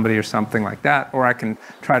sold to somebody or something like that, or I can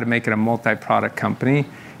try to make it a multi-product company.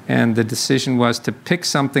 And the decision was to pick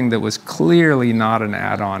something that was clearly not an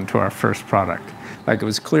add-on to our first product. Like, it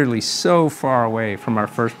was clearly so far away from our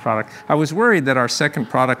first product. I was worried that our second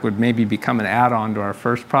product would maybe become an add-on to our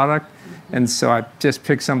first product. And so I just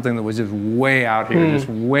picked something that was just way out here, just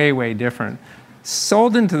way, way different.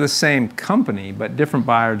 Sold into the same company, but different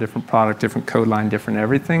buyer, different product, different code line, different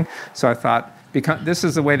everything. So I thought, this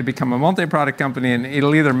is the way to become a multi-product company, and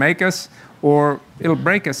it'll either make us or it'll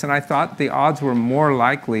break us. And I thought the odds were more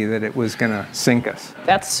likely that it was going to sink us.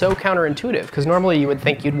 That's so counterintuitive, because normally you would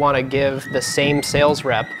think you'd want to give the same sales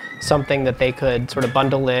rep something that they could sort of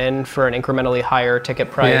bundle in for an incrementally higher ticket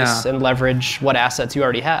price and leverage what assets you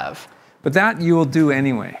already have. But that you will do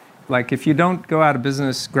anyway. Like, if you don't go out of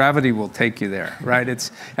business, gravity will take you there, right? It's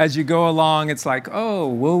as you go along, it's like, oh,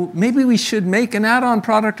 well, maybe we should make an add-on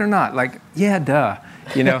product or not. Like, yeah, duh,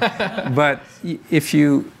 you know. But if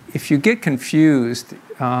you get confused,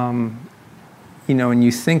 you know, and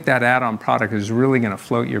you think that add-on product is really going to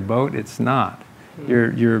float your boat, it's not.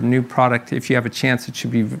 Your new product, if you have a chance, it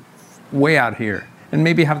should be way out here and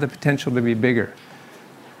maybe have the potential to be bigger.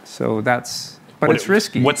 So that's. But it's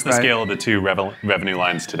risky. What's the scale of the two revenue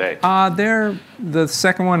lines today? The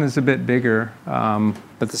second one is a bit bigger,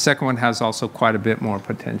 but the second one has also quite a bit more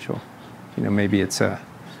potential. You know, maybe it's a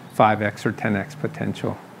 5x or 10x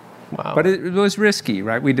potential. Wow. But it was risky,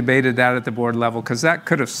 right? We debated that at the board level because that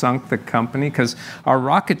could have sunk the company, because our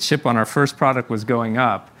rocket ship on our first product was going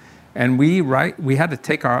up, and I had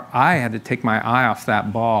to take my eye off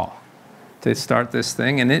that ball to start this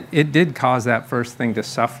thing, and it did cause that first thing to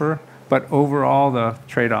suffer. But overall, the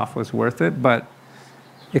trade-off was worth it. But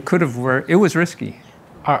it could have worked. It was risky.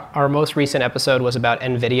 Our most recent episode was about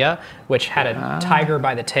NVIDIA, which had a tiger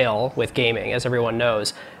by the tail with gaming, as everyone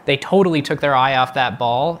knows. They totally took their eye off that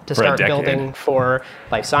ball to start building for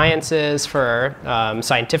life sciences, for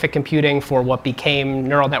scientific computing, for what became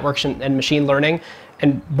neural networks and machine learning.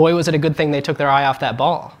 And boy, was it a good thing they took their eye off that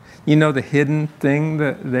ball. You know the hidden thing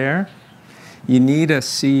there? You need a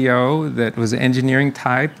CEO that was engineering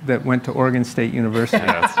type that went to Oregon State University.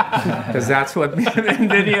 Because that's what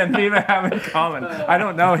NVIDIA and Veeva have in common. I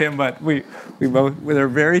don't know him, but we both, there are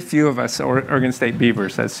very few of us Oregon State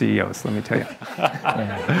Beavers as CEOs, let me tell you.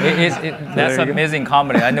 That's an amazing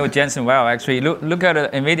company. I know Jensen well, actually. Look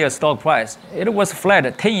at NVIDIA stock price. It was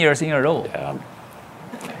flat 10 years in a row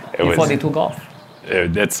before they took off.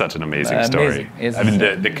 It's such an amazing story. I mean,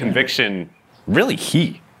 the conviction, really,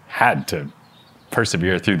 he had to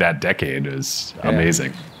persevere through that decade is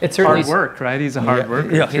amazing. It's hard work, right? He's a hard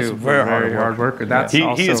worker. Yeah, he's a very hard worker. That's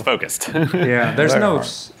he is focused. There's no.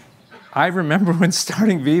 I remember when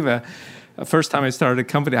starting Veeva, the first time I started a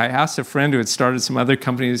company, I asked a friend who had started some other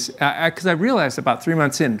companies, because I realized about 3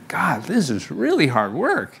 months in, God, this is really hard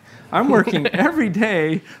work. I'm working every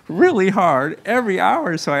day really hard, every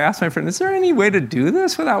hour. So I asked my friend, is there any way to do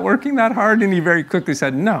this without working that hard? And he very quickly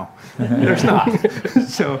said, no, there's not.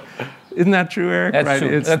 So isn't that true, Eric? That's right?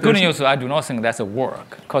 true. The good news, I do not think that's a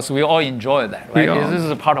work, because we all enjoy that, right? This is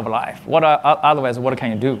a part of life. Otherwise, what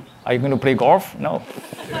can you do? Are you going to play golf? No.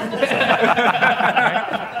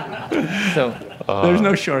 So there's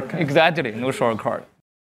no shortcut. Exactly, no shortcut.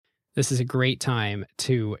 This is a great time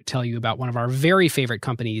to tell you about one of our very favorite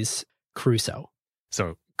companies, Crusoe.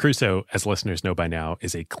 So Crusoe, as listeners know by now,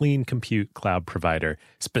 is a clean compute cloud provider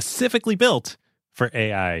specifically built for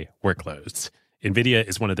AI workloads. NVIDIA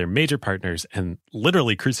is one of their major partners, and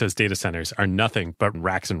literally Crusoe's data centers are nothing but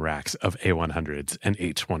racks and racks of A100s and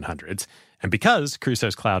H100s. And because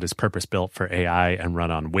Crusoe's cloud is purpose-built for AI and run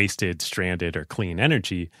on wasted, stranded, or clean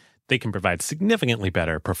energy, they can provide significantly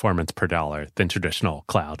better performance per dollar than traditional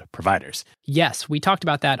cloud providers. Yes, we talked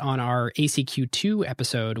about that on our ACQ2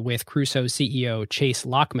 episode with Crusoe CEO Chase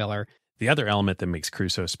Lockmiller. The other element that makes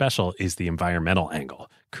Crusoe special is the environmental angle.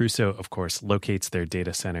 Crusoe, of course, locates their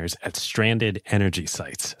data centers at stranded energy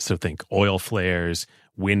sites. So think oil flares,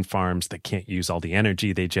 wind farms that can't use all the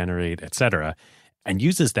energy they generate, etc., and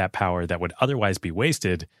uses that power that would otherwise be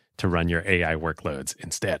wasted to run your AI workloads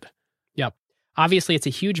instead. Yep. Obviously, it's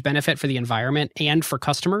a huge benefit for the environment and for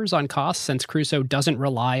customers on costs, since Crusoe doesn't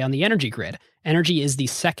rely on the energy grid. Energy is the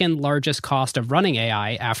second largest cost of running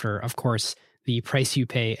AI after, of course, the price you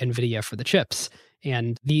pay NVIDIA for the chips.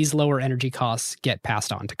 And these lower energy costs get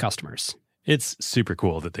passed on to customers. It's super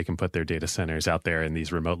cool that they can put their data centers out there in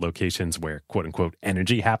these remote locations where, quote unquote,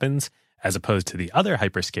 energy happens, as opposed to the other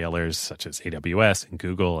hyperscalers such as AWS and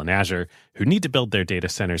Google and Azure, who need to build their data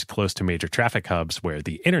centers close to major traffic hubs where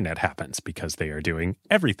the internet happens because they are doing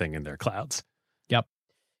everything in their clouds. Yep.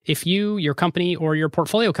 If you, your company, or your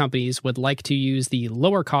portfolio companies would like to use the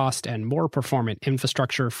lower cost and more performant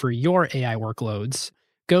infrastructure for your AI workloads,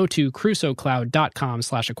 go to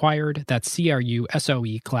crusoecloud.com/acquired. That's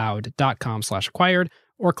CRUSOE cloud.com/acquired,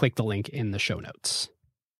 or click the link in the show notes.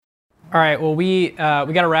 All right, well, we got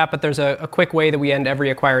to wrap, but there's a quick way that we end every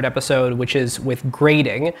Acquired episode, which is with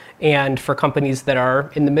grading. And for companies that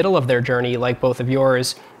are in the middle of their journey, like both of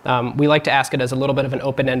yours, we like to ask it as a little bit of an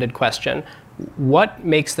open-ended question. What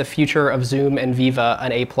makes the future of Zoom and Veeva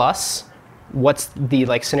an A+? What's the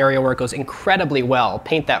scenario where it goes incredibly well?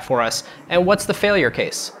 Paint that for us. And what's the failure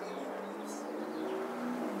case?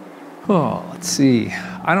 Oh, let's see.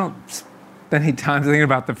 I don't spend any time thinking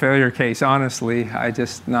about the failure case, honestly. I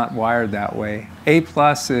just not wired that way. A+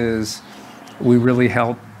 is we really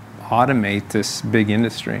help automate this big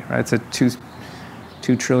industry, right? It's a $2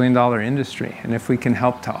 trillion industry. And if we can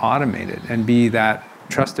help to automate it and be that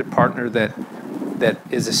trusted partner that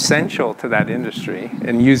is essential to that industry,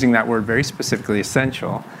 and using that word very specifically,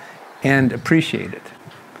 essential, and appreciate it.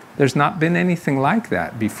 There's not been anything like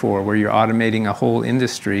that before, where you're automating a whole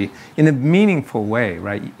industry in a meaningful way,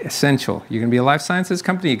 right? Essential. You're going to be a life sciences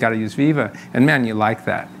company, you got to use Veeva, and man, you like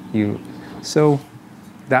that. So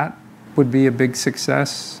that would be a big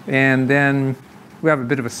success. And then we have a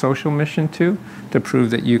bit of a social mission too, to prove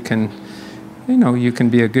that you can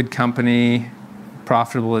be a good company,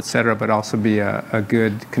 profitable, et cetera, but also be a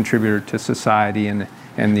good contributor to society and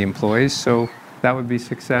the employees. So that would be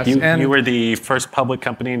success. You were the first public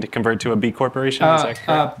company to convert to a B corporation, is that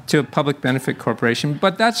correct? To a public benefit corporation,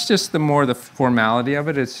 but that's just the formality of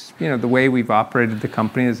it. It's, the way we've operated the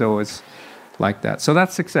company is always like that. So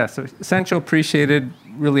that's success. So essential, appreciated,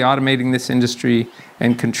 really automating this industry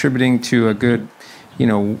and contributing to a good,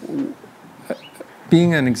 being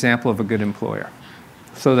an example of a good employer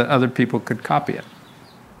so that other people could copy it.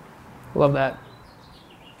 Love that.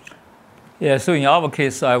 Yeah, so in our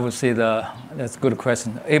case, I would say that's a good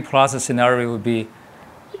question. A+ scenario would be,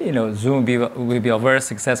 Zoom will be a very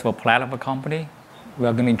successful platform company. We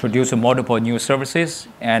are going to introduce multiple new services,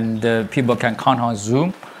 and people can count on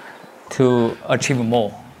Zoom to achieve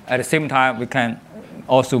more. At the same time, we can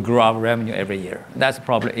also grow our revenue every year. That's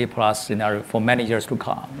probably A+ scenario for many years to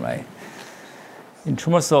come, right? In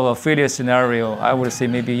terms of a failure scenario, I would say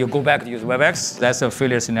maybe you go back to use WebEx. That's a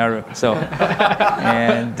failure scenario. So,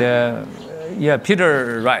 and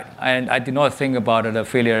Peter, right. And I did not think about the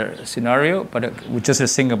failure scenario, but we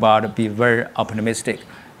just think about be very optimistic,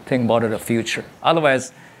 think about the future.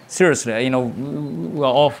 Otherwise, seriously, we're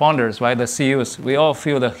all founders, right? The CEOs, we all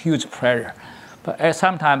feel the huge pressure. But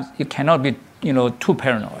sometimes you cannot be, too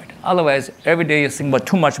paranoid. Otherwise, every day you think about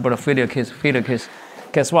too much about a failure case.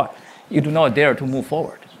 Guess what? You do not dare to move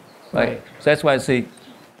forward, right? So that's why I say,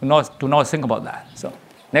 do not think about that. So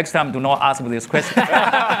next time, do not ask me this question.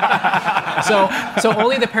 So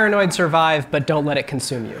only the paranoid survive, but don't let it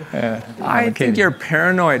consume you. I think you're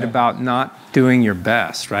paranoid about not doing your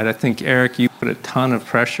best, right? I think, Eric, you put a ton of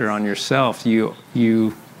pressure on yourself. You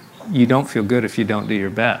don't feel good if you don't do your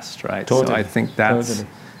best, right? Totally. So I think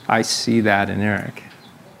I see that in Eric.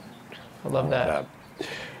 I love that.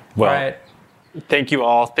 Well, all right. Thank you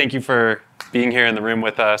all. Thank you for being here in the room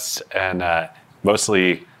with us. And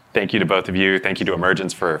mostly, thank you to both of you. Thank you to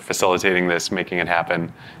Emergence for facilitating this, making it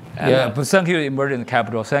happen. And, but thank you, Emergence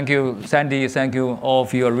Capital. Thank you, Sandy. Thank you, all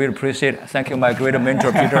of you. I really appreciate it. Thank you, my great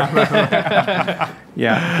mentor, Peter.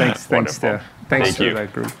 Yeah, thanks to that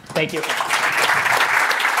group. Thank you.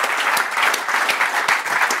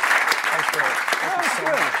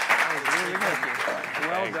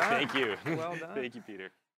 Thank you. Well done. Thank you,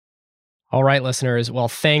 Peter. All right, listeners. Well,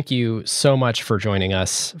 thank you so much for joining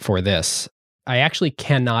us for this. I actually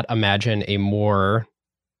cannot imagine a more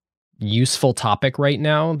useful topic right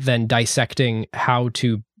now than dissecting how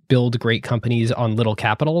to build great companies on little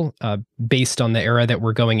capital based on the era that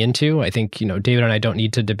we're going into. I think, David and I don't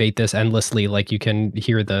need to debate this endlessly. Like, you can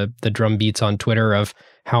hear the drum beats on Twitter of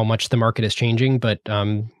how much the market is changing. But,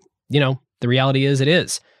 the reality is it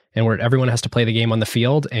is. And everyone has to play the game on the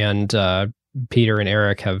field. And Peter and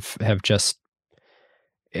Eric have just,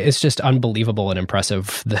 it's just unbelievable and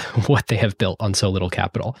impressive what they have built on so little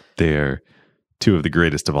capital. They're two of the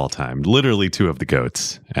greatest of all time, literally two of the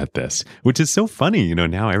GOATs at this, which is so funny.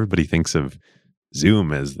 Now everybody thinks of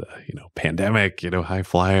Zoom as the, pandemic, high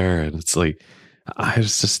flyer. And it's like, I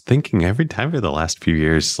was just thinking every time for the last few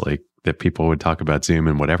years, like, that people would talk about Zoom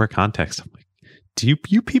in whatever context, I'm like, do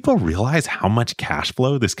you people realize how much cash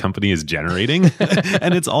flow this company is generating?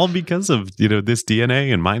 And it's all because of, this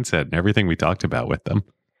DNA and mindset and everything we talked about with them.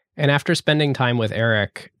 And after spending time with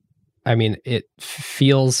Eric, I mean, it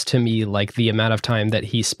feels to me like the amount of time that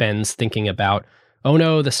he spends thinking about, oh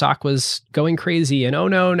no, the stock was going crazy, and oh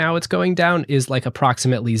no, now it's going down, is like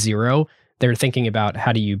approximately zero. They're thinking about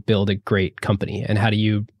how do you build a great company and how do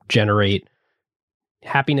you generate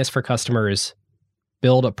happiness for customers,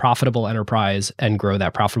 build a profitable enterprise, and grow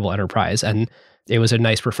that profitable enterprise. And it was a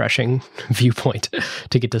nice, refreshing viewpoint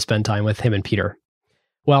to get to spend time with him and Peter.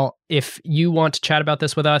 Well, if you want to chat about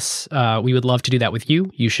this with us, we would love to do that with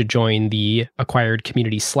you. You should join the Acquired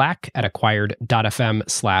Community Slack at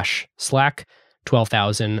acquired.fm/Slack.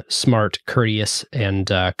 12,000 smart, courteous,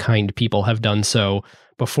 and kind people have done so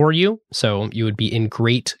before you, so you would be in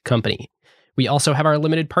great company. We also have our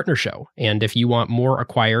limited partner show, and if you want more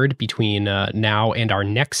Acquired between now and our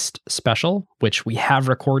next special, which we have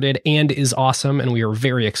recorded and is awesome, and we are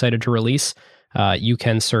very excited to release, you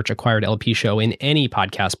can search Acquired LP Show in any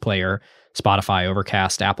podcast player, Spotify,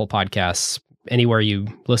 Overcast, Apple Podcasts, anywhere you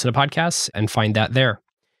listen to podcasts, and find that there.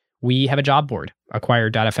 We have a job board,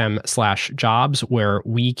 acquired.fm/jobs, where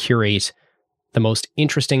we curate the most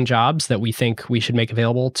interesting jobs that we think we should make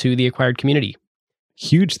available to the Acquired community.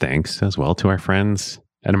 Huge thanks as well to our friends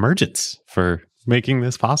at Emergence for making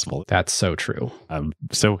this possible. That's so true. I'm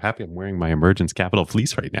so happy I'm wearing my Emergence Capital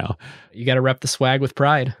fleece right now. You got to rep the swag with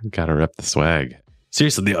pride. Got to rep the swag.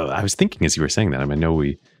 Seriously, I was thinking as you were saying that, I know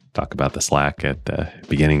we talk about the Slack at the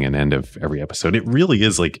beginning and end of every episode. It really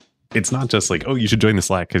is like, it's not just like, oh, you should join the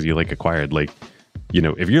Slack because you like Acquired. Like,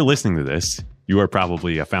 if you're listening to this, you are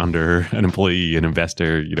probably a founder, an employee, an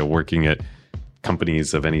investor, working at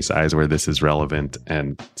companies of any size where this is relevant.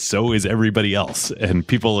 And so is everybody else. And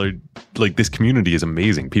people are like, this community is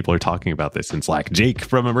amazing. People are talking about this in Slack. Jake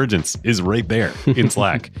from Emergence is right there in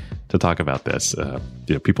Slack to talk about this.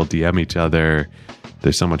 People DM each other.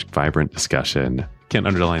 There's so much vibrant discussion. Can't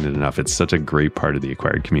underline it enough. It's such a great part of the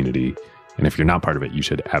Acquired community. And if you're not part of it, you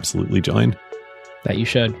should absolutely join. That you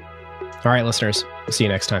should. All right, listeners. We'll see you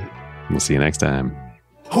next time. We'll see you next time.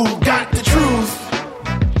 Who got the truth?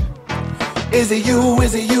 Is it you?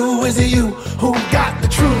 Is it you? Is it you? Who got the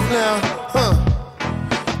truth now?